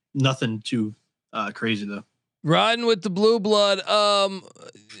 Nothing too crazy though. Riding with the blue blood.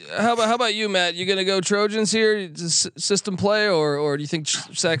 How about you, Matt? You gonna go Trojans here? System play, or do you think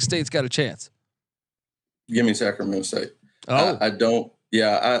Sac State's got a chance? Give me Sacramento State. Oh, I don't.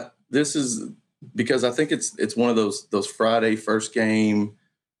 Yeah, this is because I think it's one of those Friday first game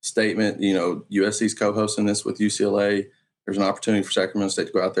statement. USC's co-hosting this with UCLA. There's an opportunity for Sacramento State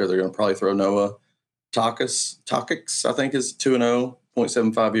to go out there. They're going to probably throw Noah Takis, I think, is 2-0,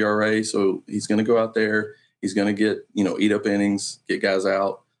 0.75 ERA. So he's going to go out there. He's going to get, eat up innings, get guys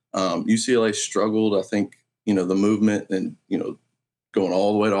out. UCLA struggled. I think, the movement and, going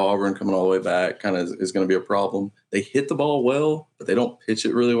all the way to Auburn, coming all the way back kind of is going to be a problem. They hit the ball well, but they don't pitch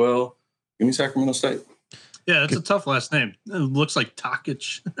it really well. Give me Sacramento State. Yeah, that's a tough last name. It looks like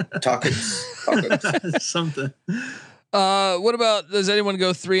Takich. Takich. Something. What about, does anyone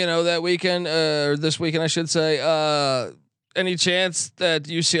go 3-0 that weekend, or this weekend, I should say? Any chance that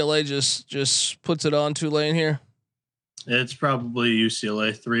UCLA just puts it on Tulane here? It's probably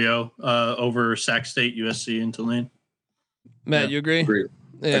UCLA 3-0 over Sac State, USC, and Tulane. Matt, you agree? Agreed.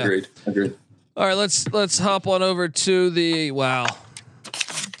 Yeah. Agreed. All right, let's hop on over to the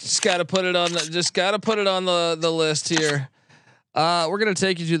Just got to put it on the list here. We're gonna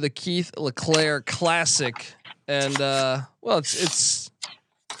take you to the Keith LeClaire Classic. And this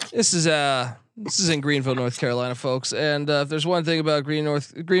is in Greenville, North Carolina, folks. And if there's one thing about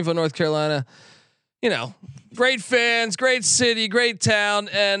Greenville, North Carolina, great fans, great city, great town,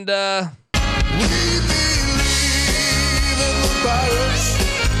 and We believe in the pirates,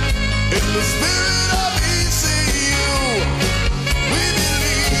 in the spirit of ECU. We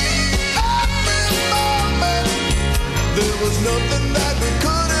believe every moment there was nothing that we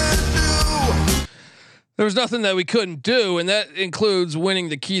couldn't do. There was nothing that we couldn't do, and that includes winning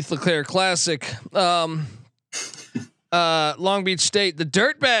the Keith LeClaire Classic. Long Beach State, the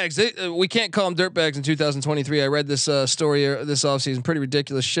Dirtbags. We can't call them Dirtbags in 2023. I read this story this offseason. Pretty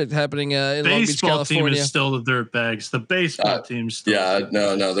ridiculous shit happening in Long Beach, California. Baseball team is still the Dirtbags. The baseball team's still. Yeah,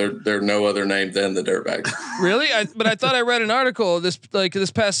 no, they're no other name than the Dirtbags. Really? But I thought I read an article this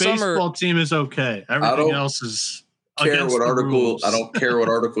past summer. Baseball team is okay. Everything else is. I don't care what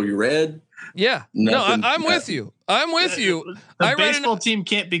article you read. Yeah, I'm with you. The baseball team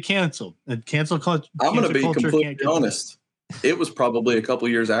can't be canceled. Cancel culture. I'm going to be completely honest. It was probably a couple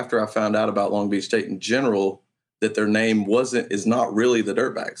years after I found out about Long Beach State in general that their name is not really the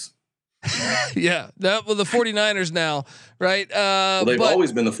Dirtbags. Yeah. The 49ers now, right? Well, they've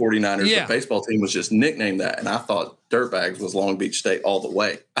always been the 49ers. Yeah. The baseball team was just nicknamed that. And I thought Dirtbags was Long Beach State all the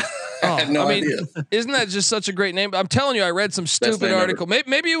way. I had no idea. Isn't that just such a great name? I'm telling you, I read some stupid article.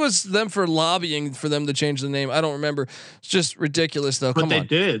 Maybe it was them for lobbying for them to change the name. I don't remember. It's just ridiculous though. But they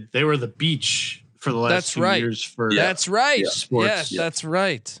did. They were the beach for the last 2 years for That's right. sports. Yes, that's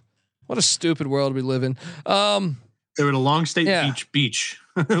right. What a stupid world we live in. They were the Long State Beach.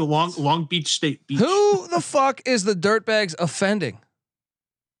 Long Beach State Beach. Who the fuck is the Dirtbags offending?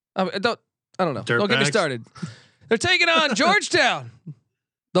 I don't know. Don't get me started. They're taking on Georgetown.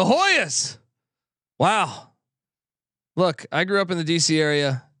 The Hoyas. Wow. Look, I grew up in the DC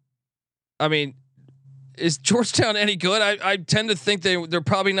area. I mean, is Georgetown any good? I tend to think they're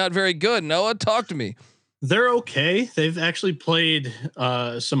probably not very good. Noah, talk to me. They're okay. They've actually played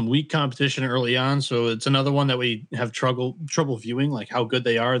some weak competition early on, so it's another one that we have trouble viewing, like how good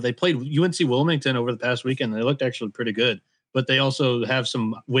they are. They played UNC Wilmington over the past weekend. They looked actually pretty good, but they also have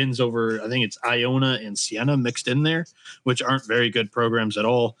some wins over, I think it's Iona and Siena mixed in there, which aren't very good programs at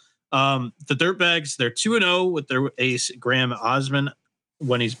all. The Dirtbags, they're 2-0 with their ace Graham Osmond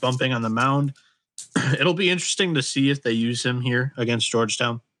when he's bumping on the mound. It'll be interesting to see if they use him here against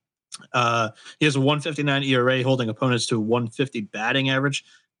Georgetown. He has a 1.59 ERA, holding opponents to a 1.50 batting average.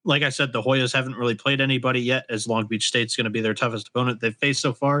 Like I said, the Hoyas haven't really played anybody yet, as Long Beach State's going to be their toughest opponent they've faced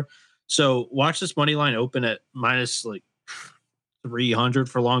so far. So watch this money line open at minus like 300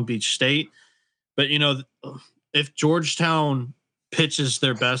 for Long Beach State. But if Georgetown pitches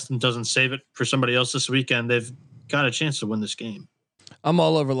their best and doesn't save it for somebody else this weekend, they've got a chance to win this game. I'm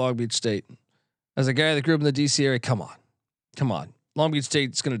all over Long Beach State. As a guy that grew up in the DC area, come on. Long Beach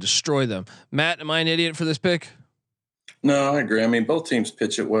State's going to destroy them. Matt, am I an idiot for this pick? No, I agree. I mean, both teams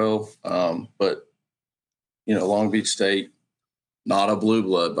pitch it well, but Long Beach State, not a blue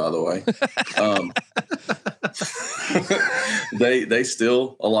blood, by the way. They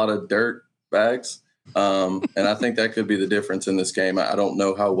steal a lot of dirt bags, and I think that could be the difference in this game. I don't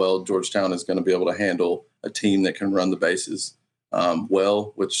know how well Georgetown is going to be able to handle a team that can run the bases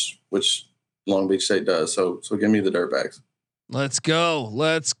well, which Long Beach State does. So give me the Dirtbags. Let's go.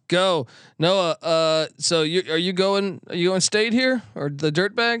 Noah, so are you going State here or the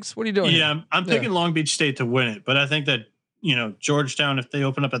Dirtbags? What are you doing? Yeah, I'm picking Long Beach State to win it, but I think that, Georgetown, if they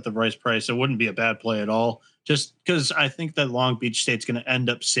open up at the right price, it wouldn't be a bad play at all. Just because I think that Long Beach State's going to end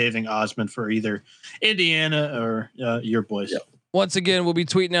up saving Osmond for either Indiana or your boys. Yep. Once again, we'll be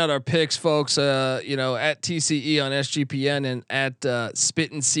tweeting out our picks, folks. At TCE on SGPN and at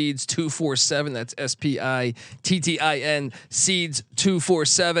Spittin' Seeds 247. That's SPITTIN Seeds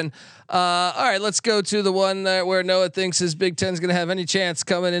 247. All right, let's go to the one where Noah thinks his Big Ten's going to have any chance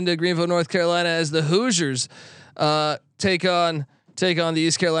coming into Greenville, North Carolina, as the Hoosiers take on the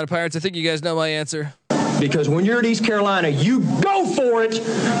East Carolina Pirates. I think you guys know my answer. Because when you're at East Carolina, you go for it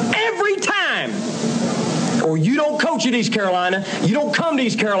every time. Or you don't coach at East Carolina, you don't come to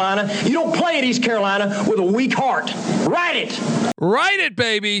East Carolina, you don't play at East Carolina with a weak heart. Write it,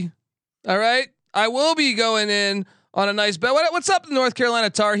 baby. All right, I will be going in on a nice bet. What's up, North Carolina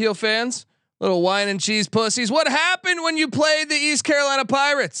Tar Heel fans? Little wine and cheese pussies. What happened when you played the East Carolina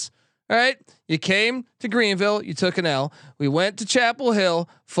Pirates? All right, you came to Greenville, you took an L. We went to Chapel Hill.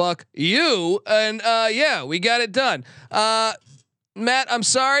 Fuck you, and we got it done. Matt, I'm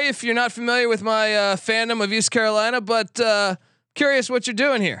sorry if you're not familiar with my fandom of East Carolina, but curious what you're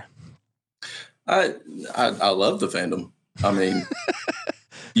doing here. I love the fandom. I mean,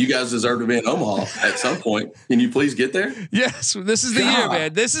 you guys deserve to be in Omaha at some point. Can you please get there? Yes, this is the year,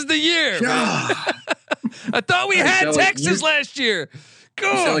 man. This is the year. I thought we had Texas last year. You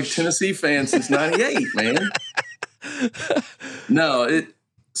sound like Tennessee fans since '98, man. No,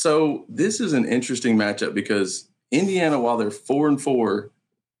 so this is an interesting matchup because Indiana, while they're 4-4,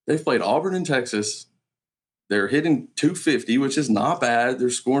 they've played Auburn and Texas. They're hitting 250, which is not bad. They're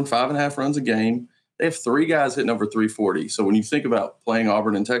scoring 5.5 runs a game. They have 3 guys hitting over 340. So when you think about playing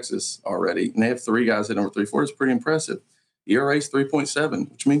Auburn and Texas already, and they have 3 guys hitting over 340, it's pretty impressive. ERA is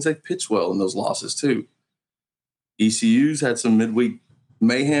 3.7, which means they pitch well in those losses too. ECU's had some midweek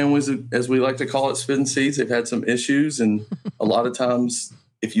mayhem, as we like to call it, Spittin' Seeds. They've had some issues, and a lot of times,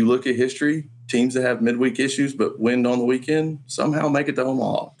 if you look at history, teams that have midweek issues but win on the weekend somehow make it to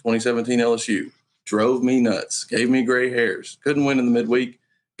Omaha. 2017 LSU drove me nuts, gave me gray hairs. Couldn't win in the midweek,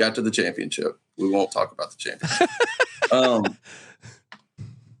 got to the championship. We won't talk about the championship.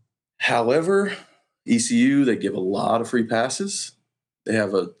 However, ECU, they give a lot of free passes. They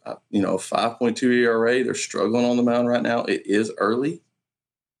have a 5.2 ERA. They're struggling on the mound right now. It is early.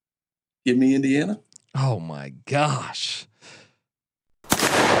 Give me Indiana. Oh my gosh.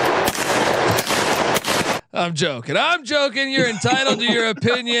 I'm joking. You're entitled to your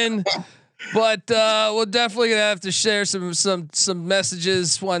opinion, but we're definitely gonna have to share some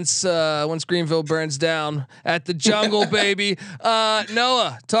messages once Greenville burns down at the Jungle, baby.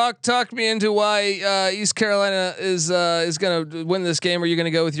 Noah, talk me into why East Carolina is gonna win this game. Or are you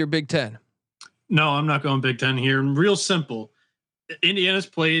gonna go with your Big Ten? No, I'm not going Big Ten here. Real simple. Indiana's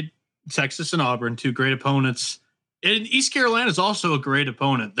played Texas and Auburn, two great opponents. And East Carolina is also a great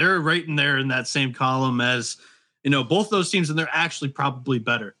opponent. They're right in there in that same column as, both those teams, and they're actually probably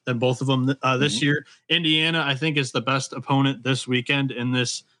better than both of them this year. Indiana, I think, is the best opponent this weekend in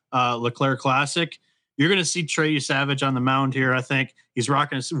this LeClaire Classic. You're going to see Trey Savage on the mound here. I think he's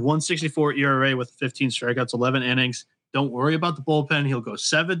rocking a 1.64 ERA with 15 strikeouts, 11 innings. Don't worry about the bullpen. He'll go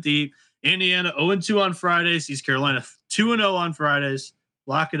 7 deep. Indiana 0-2 on Fridays. East Carolina 2-0 on Fridays.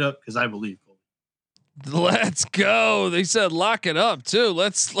 Lock it up because I believe. Let's go. They said lock it up too.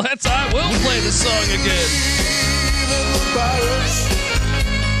 Let's I will play the song again.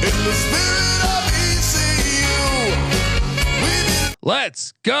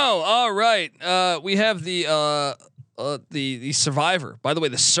 Let's go. All right. We have the Survivor. By the way,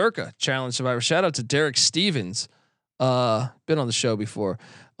 the Circa Challenge Survivor. Shout out to Derek Stevens. Been on the show before.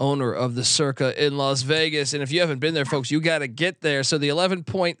 Owner of the Circa in Las Vegas. And if you haven't been there, folks, you got to get there. So the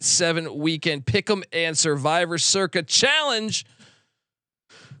 11.7 weekend Pick'em and Survivor Circa Challenge.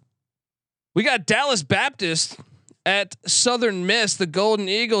 We got Dallas Baptist at Southern Miss, the Golden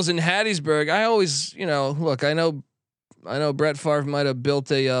Eagles in Hattiesburg. I always, look, I know Brett Favre might have built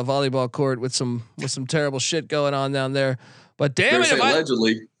a volleyball court with some terrible shit going on down there, but damn it,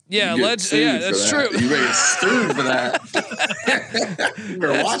 allegedly. Yeah, that's true. You get sued for that.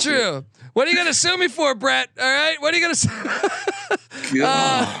 That's true. What are you gonna sue me for, Brett? All right, what are you gonna sue?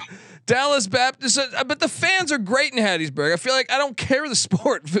 Dallas Baptist, but the fans are great in Hattiesburg. I feel like I don't care the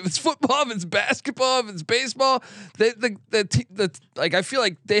sport. If it's football, if it's basketball, if it's baseball, I feel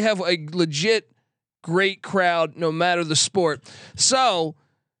like they have a legit great crowd no matter the sport. So,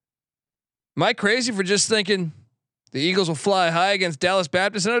 am I crazy for just thinking the Eagles will fly high against Dallas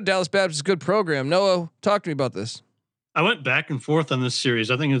Baptist? I know Dallas Baptist is a good program. Noah, talk to me about this. I went back and forth on this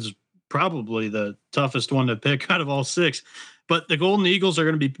series. I think it's probably the toughest one to pick out of all 6. But the Golden Eagles are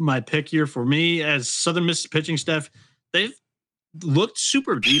going to be my pick here for me. As Southern Miss pitching staff, they've looked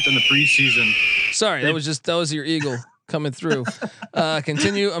super deep in the preseason. Sorry, that was your Eagle coming through.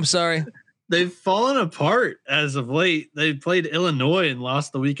 Continue. I'm sorry. They've fallen apart as of late. They played Illinois and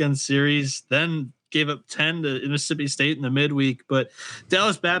lost the weekend series, then gave up 10 to Mississippi State in the midweek. But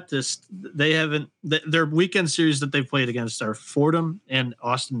Dallas Baptist, their weekend series that they've played against are Fordham and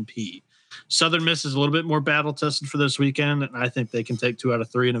Austin Peay. Southern Miss is a little bit more battle tested for this weekend, and I think they can take 2 out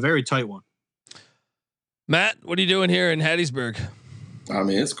of 3 in a very tight one. Matt, what are you doing here in Hattiesburg? I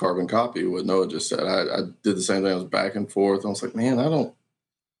mean, it's carbon copy what Noah just said. I did the same thing. I was back and forth. I was like, man,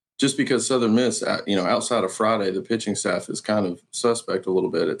 just because Southern Miss, outside of Friday, the pitching staff is kind of suspect a little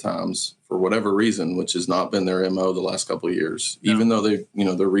bit at times for whatever reason, which has not been their MO the last couple of years. No. Even though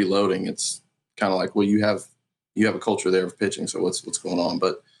they're reloading, it's kind of like, well, you have a culture there of pitching, so what's going on?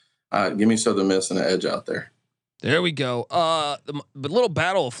 But give me Southern Miss and an edge out there. There we go. The little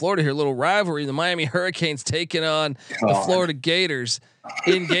battle of Florida here, little rivalry. The Miami Hurricanes taking on the Florida Gators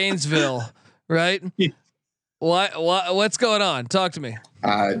in Gainesville, right? What's going on? Talk to me.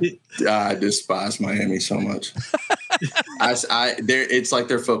 I despise Miami so much. It's like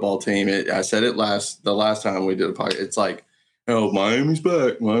their football team. I said it the last time we did a podcast. It's like, oh, Miami's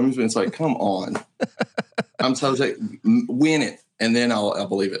back. It's like, come on. I'm so like, win it, and then I'll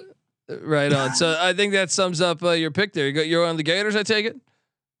believe it. Right on. So I think that sums up your pick there. You're on the Gators, I take it.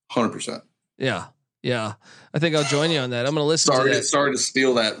 100%. Yeah. I think I'll join you on that. I'm going to listen to that. Sorry to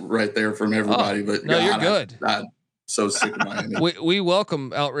steal that right there from everybody, but no, you're good. I'm so sick of Miami. We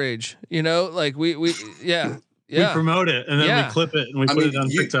welcome outrage. We promote it and then we clip it and we put it on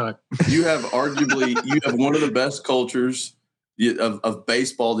TikTok. You have one of the best cultures of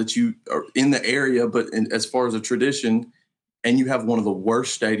baseball that you are in the area, but as far as a tradition, and you have one of the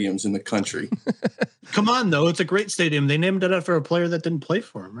worst stadiums in the country. Come on, though. It's a great stadium. They named it after a player that didn't play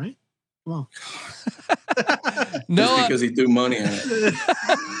for him, right? Come on. Just because he threw money in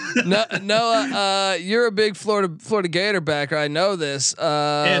it. Noah, you're a big Florida Gator backer. I know this.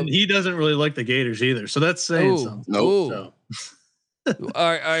 And he doesn't really like the Gators either. So that's saying something. Nope. So.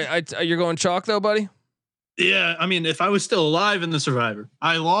 All right. You're going chalk though, buddy? Yeah, I mean, if I was still alive in the Survivor,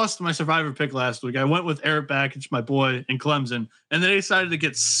 I lost my Survivor pick last week. I went with Eric Bakich, my boy, in Clemson, and they decided to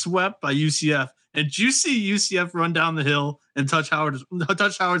get swept by UCF And did you see UCF run down the hill and touch Howard's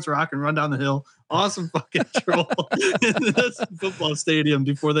rock and run down the hill? Awesome fucking troll in this football stadium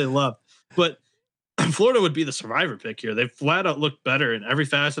before they left. But Florida would be the survivor pick here. They flat out looked better in every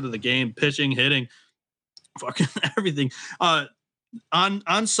facet of the game, pitching, hitting, fucking everything.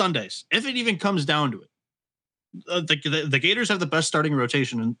 On Sundays, if it even comes down to it, the Gators have the best starting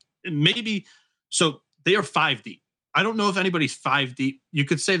rotation, and maybe so they are 5 deep. I don't know if anybody's 5 deep. You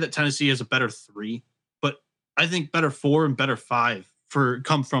could say that Tennessee is a better 3, but I think better 4 and better 5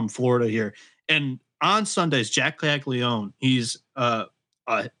 come from Florida here. And on Sundays, Jack Caglione, he's a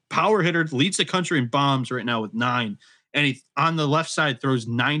power hitter, leads the country in bombs right now with 9, and he on the left side throws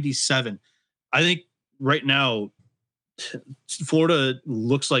 97. I think right now Florida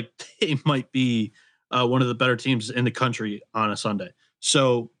looks like they might be one of the better teams in the country on a Sunday.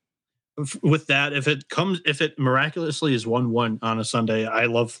 So with that, if it miraculously is 1-1 on a Sunday, I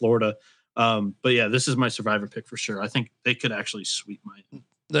love Florida. But yeah, this is my survivor pick for sure. I think they could actually sweep mine.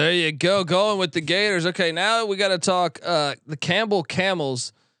 There you go, going with the Gators. Okay, now we got to talk the Campbell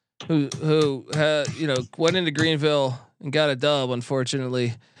Camels, who went into Greenville and got a dub.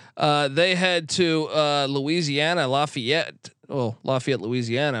 Unfortunately, they head to Lafayette,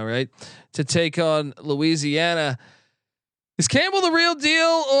 Louisiana, right, to take on Louisiana. Is Campbell the real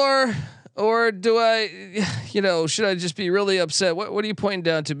deal, or do I, should I just be really upset? What are you pointing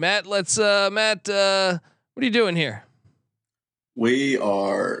down to, Matt? Matt, what are you doing here? We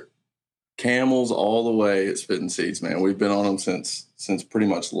are Camels all the way at Spitting Seeds, man. We've been on them since pretty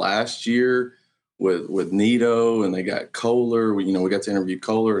much last year with Nito, and they got Kohler. We got to interview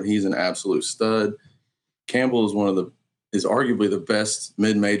Kohler, and he's an absolute stud. Campbell is arguably the best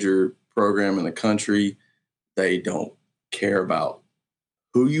mid-major program in the country. They don't care about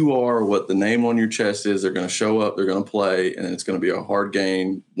who you are, what the name on your chest is. They're going to show up, they're going to play, and it's going to be a hard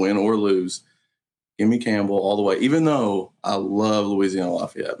game, win or lose. Give me Campbell all the way, even though I love Louisiana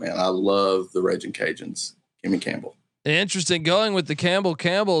Lafayette, man. I love the Raging Cajuns. Give me Campbell. Interesting, going with the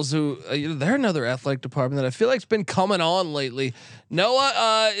Camels, who they're another athletic department that I feel like's been coming on lately.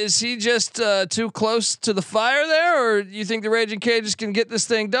 Noah, is he just too close to the fire there, or do you think the Raging Cajuns can get this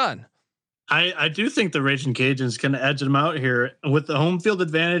thing done? I do think the Raging Cajuns can edge them out here with the home field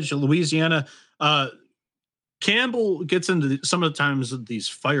advantage. Louisiana, Campbell gets into some of the times of these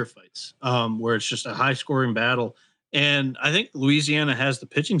firefights where it's just a high scoring battle. And I think Louisiana has the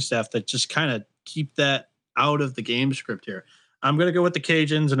pitching staff that just kind of keep that out of the game script here. I'm going to go with the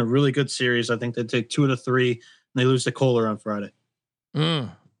Cajuns in a really good series. I think they take 2 out of 3 and they lose to Kohler on Friday.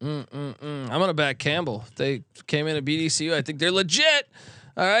 I'm going to back Campbell. They came in at BDCU. I think they're legit.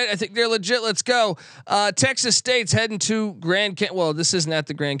 All right, I think they're legit. Let's go. Texas State's heading to Grand Canyon. Well, this isn't at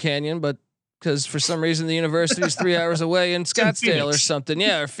the Grand Canyon, but because for some reason the university is 3 hours away in Scottsdale or something.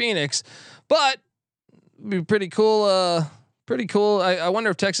 Yeah, or Phoenix. But it'd be pretty cool. Pretty cool. I wonder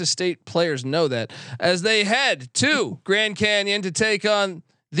if Texas State players know that as they head to Grand Canyon to take on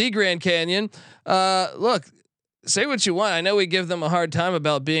the Grand Canyon. Look, say what you want. I know we give them a hard time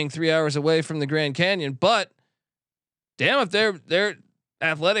about being 3 hours away from the Grand Canyon, but damn, if they're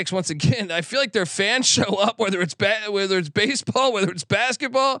athletics once again, I feel like their fans show up, whether it's baseball, whether it's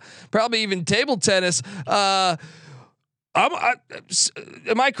basketball, probably even table tennis. Am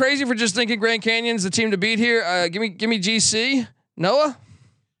I crazy for just thinking Grand Canyon's the team to beat here? Give me GC, Noah.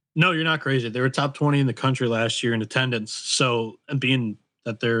 No, you're not crazy. They were top 20 in the country last year in attendance. So, and being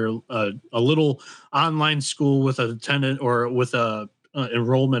that they're a little online school with an attendant or with a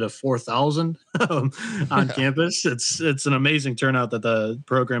enrollment of 4,000 on campus. It's an amazing turnout that the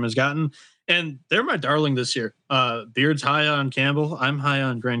program has gotten, and they're my darling this year. Beard's high on Campbell. I'm high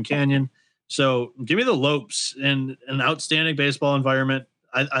on Grand Canyon. So give me the Lopes in an outstanding baseball environment.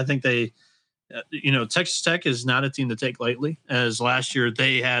 I think they, Texas Tech is not a team to take lightly, as last year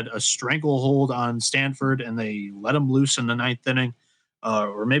they had a stranglehold on Stanford and they let them loose in the 9th inning,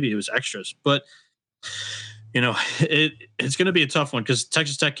 or maybe it was extras, but it's going to be a tough one because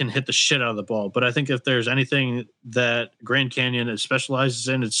Texas Tech can hit the shit out of the ball. But I think if there's anything that Grand Canyon specializes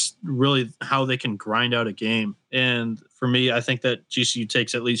in, it's really how they can grind out a game. And for me, I think that GCU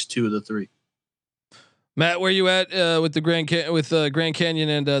takes at least 2 of the 3. Matt, where you at with the Grand Canyon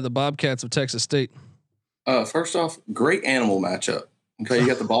and the Bobcats of Texas State? First off, great animal matchup. Okay, you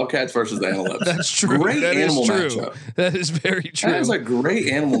got the Bobcats versus the Antelopes. That's true. Great that animal is true. matchup. That is very true. That is a great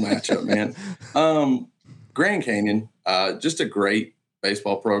animal matchup, man. Grand Canyon, just a great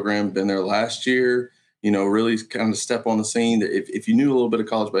baseball program. Been there last year. Really kind of step on the scene. If you knew a little bit of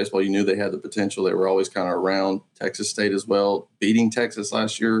college baseball, you knew they had the potential. They were always kind of around. Texas State as well. Beating Texas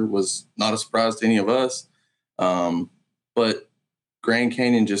last year was not a surprise to any of us. But Grand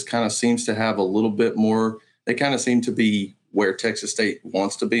Canyon just kind of seems to have a little bit more. They kind of seem to be where Texas State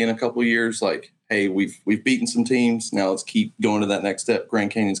wants to be in a couple of years. Like, hey, we've beaten some teams. Now let's keep going to that next step.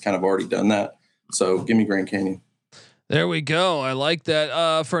 Grand Canyon's kind of already done that. So give me Grand Canyon. There we go. I like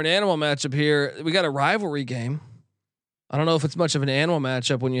that. For an animal matchup here, we got a rivalry game. I don't know if it's much of an animal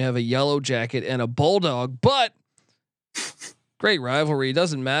matchup when you have a Yellow Jacket and a Bulldog, but great rivalry.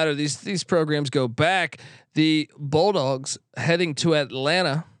 Doesn't matter. These programs go back. The Bulldogs heading to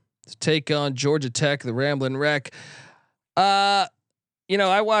Atlanta to take on Georgia Tech, the Ramblin' Wreck. I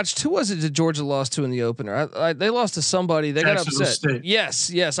watched. Who was it that Georgia lost to in the opener? They lost to somebody. They got upset. State.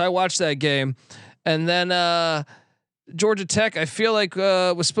 Yes. I watched that game, and then Georgia Tech. I feel like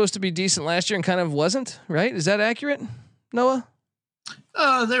was supposed to be decent last year and kind of wasn't. Right? Is that accurate, Noah?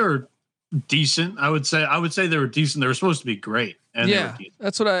 They were decent. I would say they were decent. They were supposed to be great. And yeah,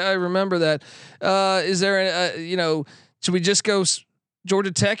 that's what I remember. That is there. Should we just go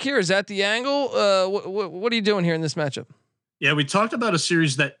Georgia Tech here? Is that the angle? What are you doing here in this matchup? Yeah, we talked about a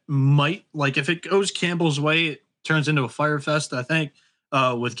series that might, like, if it goes Campbell's way, it turns into a fire fest. I think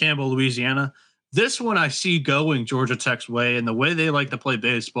with Campbell, Louisiana. This one I see going Georgia Tech's way, and the way they like to play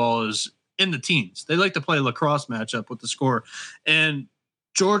baseball is in the teens. They like to play lacrosse matchup with the score, and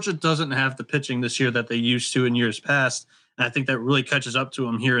Georgia doesn't have the pitching this year that they used to in years past. And I think that really catches up to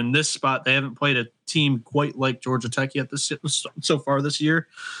them here in this spot. They haven't played a team quite like Georgia Tech yet so far this year.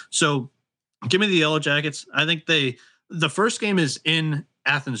 So give me the Yellow Jackets. I think the first game is in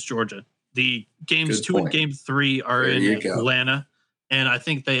Athens, Georgia. The games 2 and game 3 are in Atlanta. And I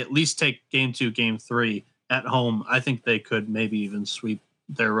think they at least take game 2, game 3 at home. I think they could maybe even sweep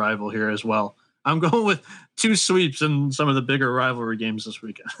their rival here as well. I'm going with 2 sweeps in some of the bigger rivalry games this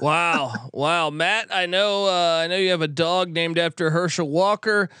weekend. Wow, Matt. I know you have a dog named after Herschel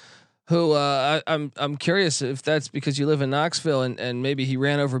Walker, who I'm curious if that's because you live in Knoxville and maybe he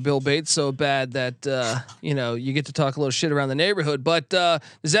ran over Bill Bates so bad that you get to talk a little shit around the neighborhood. But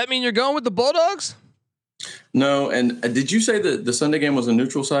does that mean you're going with the Bulldogs? No, and did you say that the Sunday game was a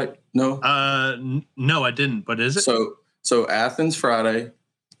neutral site? No. No, I didn't. But is it? So Athens Friday.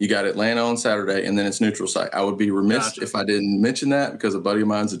 You got Atlanta on Saturday, and then it's neutral site. I would be remiss if I didn't mention that because a buddy of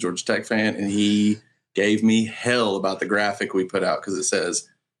mine's a Georgia Tech fan, and he gave me hell about the graphic we put out because it says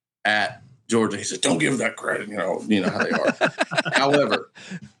at Georgia. He said, "Don't give that credit." You know how they are. However,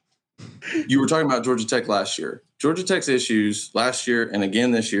 you were talking about Georgia Tech last year. Georgia Tech's issues last year and again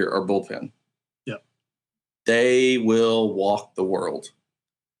this year are bullpen. Yep. They will walk the world,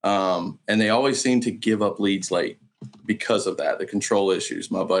 and they always seem to give up leads late. Because of that, the control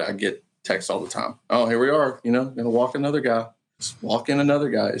issues, my buddy, I get texts all the time. Oh, here we are, going to walk another guy. Just walk in another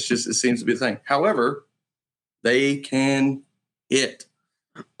guy. It seems to be a thing. However, they can hit,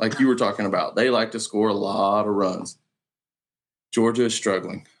 like you were talking about. They like to score a lot of runs. Georgia is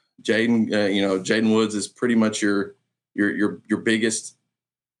struggling. Jaden Woods is pretty much your biggest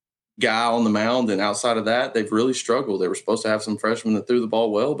guy on the mound, and outside of that, they've really struggled. They were supposed to have some freshmen that threw the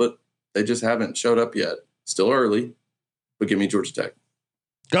ball well, but they just haven't showed up yet. Still early, but give me Georgia Tech.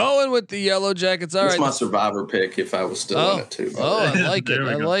 Going with the Yellow Jackets. All right, that's my survivor pick if I was still in it too. I like it.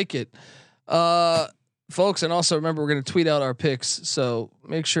 I like it, folks. And also remember, we're going to tweet out our picks. So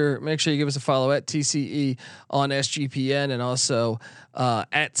make sure you give us a follow at TCE on SGPN and also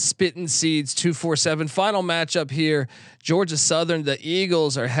at Spittin' Seeds 247. Final matchup here: Georgia Southern. The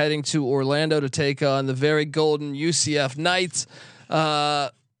Eagles are heading to Orlando to take on the very golden UCF Knights.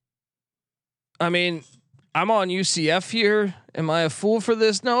 I'm on UCF here. Am I a fool for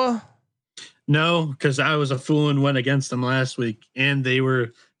this, Noah? No, because I was a fool and went against them last week, and they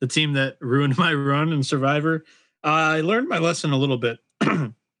were the team that ruined my run in Survivor. I learned my lesson a little bit.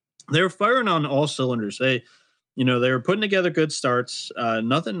 They were firing on all cylinders. They were putting together good starts.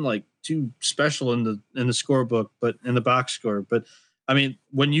 Nothing like too special in the scorebook, but in the box score. But I mean,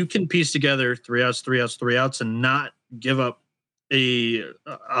 when you can piece together 3 outs, and not give up a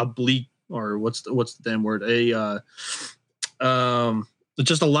bleak. Or what's the damn word?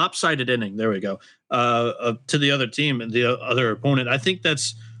 Just a lopsided inning. There we go. To the other team and the other opponent. I think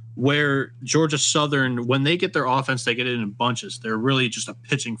that's where Georgia Southern, when they get their offense, they get it in bunches. They're really just a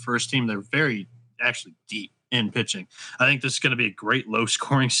pitching first team. They're very actually deep in pitching. I think this is going to be a great low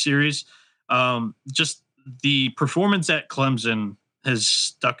scoring series. Just the performance at Clemson has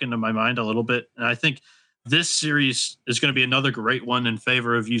stuck into my mind a little bit, and I think this series is going to be another great one in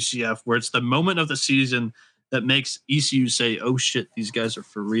favor of UCF, where it's the moment of the season that makes ECU say, "Oh shit, these guys are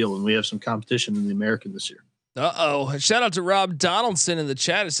for real," and we have some competition in the American this year. Shout out to Rob Donaldson in the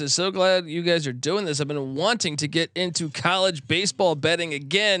chat. It says, so glad you guys are doing this. I've been wanting to get into college baseball betting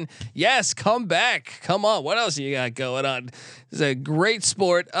again. Yes, come back. Come on. What else you got going on? It's a great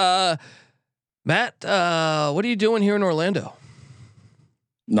sport. Matt, what are you doing here in Orlando?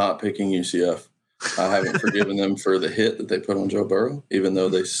 Not picking UCF. I haven't forgiven them for the hit that they put on Joe Burrow, even though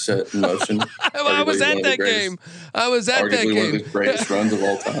they set in motion. I was at that game. Arguably one of the greatest runs of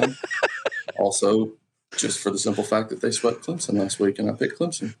all time. Also, just for the simple fact that they swept Clemson last week, and I picked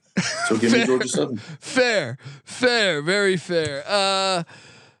Clemson. So give me Georgia Southern. Fair, very fair.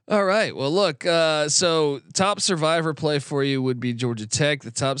 All right. Well, look. So top survivor play for you would be Georgia Tech. The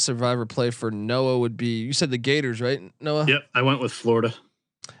top survivor play for Noah would be, you said the Gators, right, Noah? Yep, I went with Florida.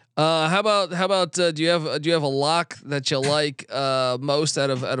 How about do you have a lock that you like most out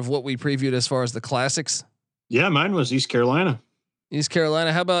of what we previewed as far as the classics? Yeah, mine was East Carolina. East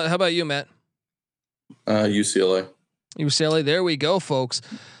Carolina. How about you, Matt? UCLA. UCLA. There we go, folks.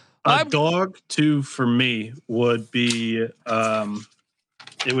 A dog too for me would be it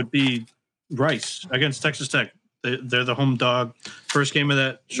would be Rice against Texas Tech. They're the home dog. First game of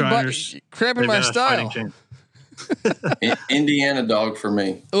that Shriners. Cramping my style. Indiana dog for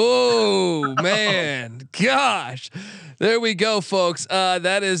me. Oh man, gosh. There we go, folks.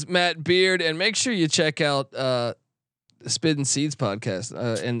 That is Matt Beard, and make sure you check out Spit and Seeds podcast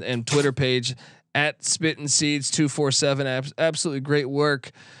and Twitter page at Spit and Seeds 247. Absolutely great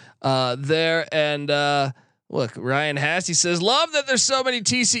work there. And look, Ryan Hassey says, love that there's so many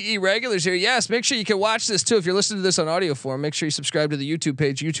TCE regulars here. Yes, make sure you can watch this too. If you're listening to this on audio form, make sure you subscribe to the YouTube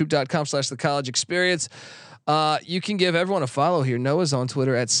page, youtube.com/The College Experience. You can give everyone a follow here. Noah's on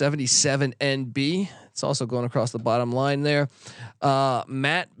Twitter at 77NB. It's also going across the bottom line there.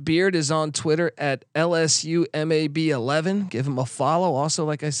 Matt Beard is on Twitter at LSUMAB11. Give him a follow. Also,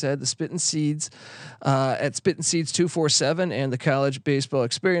 like I said, the Spit and Seeds at Spit and Seeds 247 and the College Baseball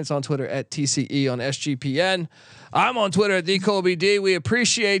Experience on Twitter at TCE on SGPN. I'm on Twitter at DColbyD. We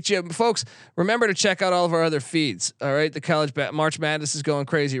appreciate you, folks. Remember to check out all of our other feeds. All right, the college March Madness is going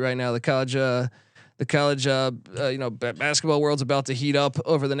crazy right now. The college basketball world's about to heat up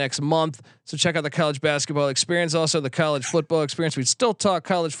over the next month. So check out the College Basketball Experience. Also the College Football Experience. We still talk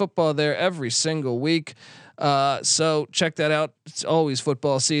college football there every single week. So check that out. It's always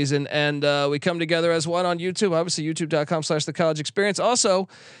football season, and we come together as one on YouTube. Obviously, youtube.com/The College Experience. Also,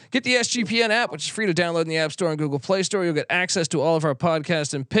 get the SGPN app, which is free to download in the App Store and Google Play Store. You'll get access to all of our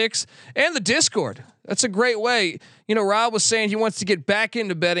podcasts and picks, and the Discord. That's a great way. You know, Rob was saying he wants to get back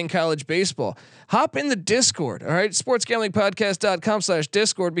into betting college baseball. Hop in the Discord. All right,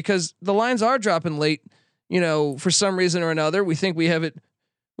 sportsgamblingpodcast.com/Discord, because the lines are dropping late. You know, for some reason or another, we think we have it.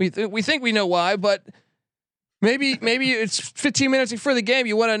 We think we know why, but. Maybe it's 15 minutes before the game.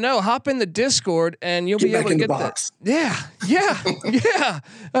 You want to know? Hop in the Discord and you'll be able to get that. Yeah.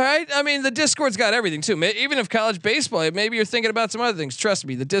 All right. I mean, the Discord's got everything too. Even if college baseball, maybe you're thinking about some other things. Trust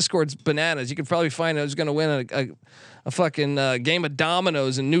me, the Discord's bananas. You can probably find out who's going to win a fucking game of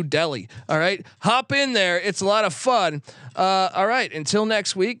dominoes in New Delhi. All right. Hop in there. It's a lot of fun. All right. Until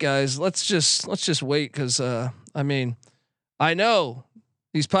next week, guys. Let's just wait because I mean, I know.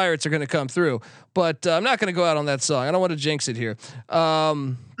 These Pirates are going to come through, but I'm not going to go out on that song. I don't want to jinx it here.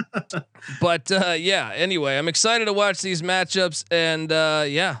 But yeah. Anyway, I'm excited to watch these matchups, and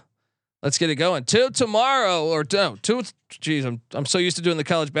yeah, let's get it going. Till tomorrow, or no, geez, I'm so used to doing the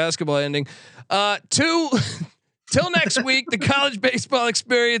college basketball ending. Till next week, the College Baseball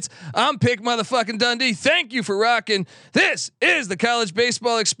Experience. I'm Pick Motherfucking Dundee. Thank you for rocking. This is the College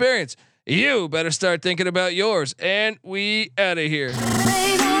Baseball Experience. You better start thinking about yours, and we out of here.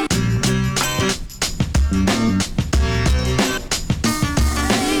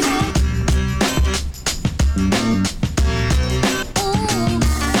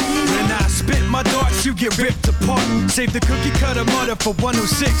 My darts, you get ripped apart. Save the cookie cutter mother for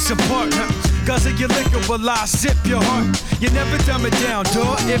 106 apart. Cause of your liquor will I sip your heart. You never dumb it down,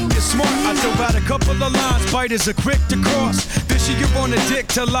 dawg. If you're smart, I throw out a couple of lines. Biters are quick to cross. Fishy you on a dick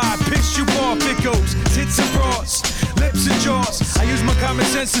to lie. Piss you off, it goes tits and bras, lips and jaws. I use my common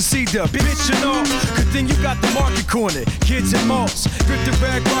sense to see the bitch and all. Good thing you got the market corner. Kids and malls. Grip the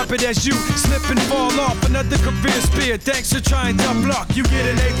red carpet as you slip and fall off. Another career spear. Thanks for trying to block. You get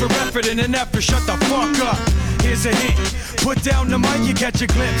an A for effort and an F for shut the fuck up. Here's a hint. Put down the mic, you catch a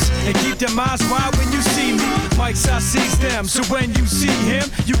glimpse. And keep them eyes wide when you see me. Mics, I seize them. So when you see him,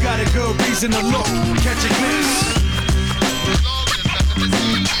 you got a good reason to look. Catch a glimpse.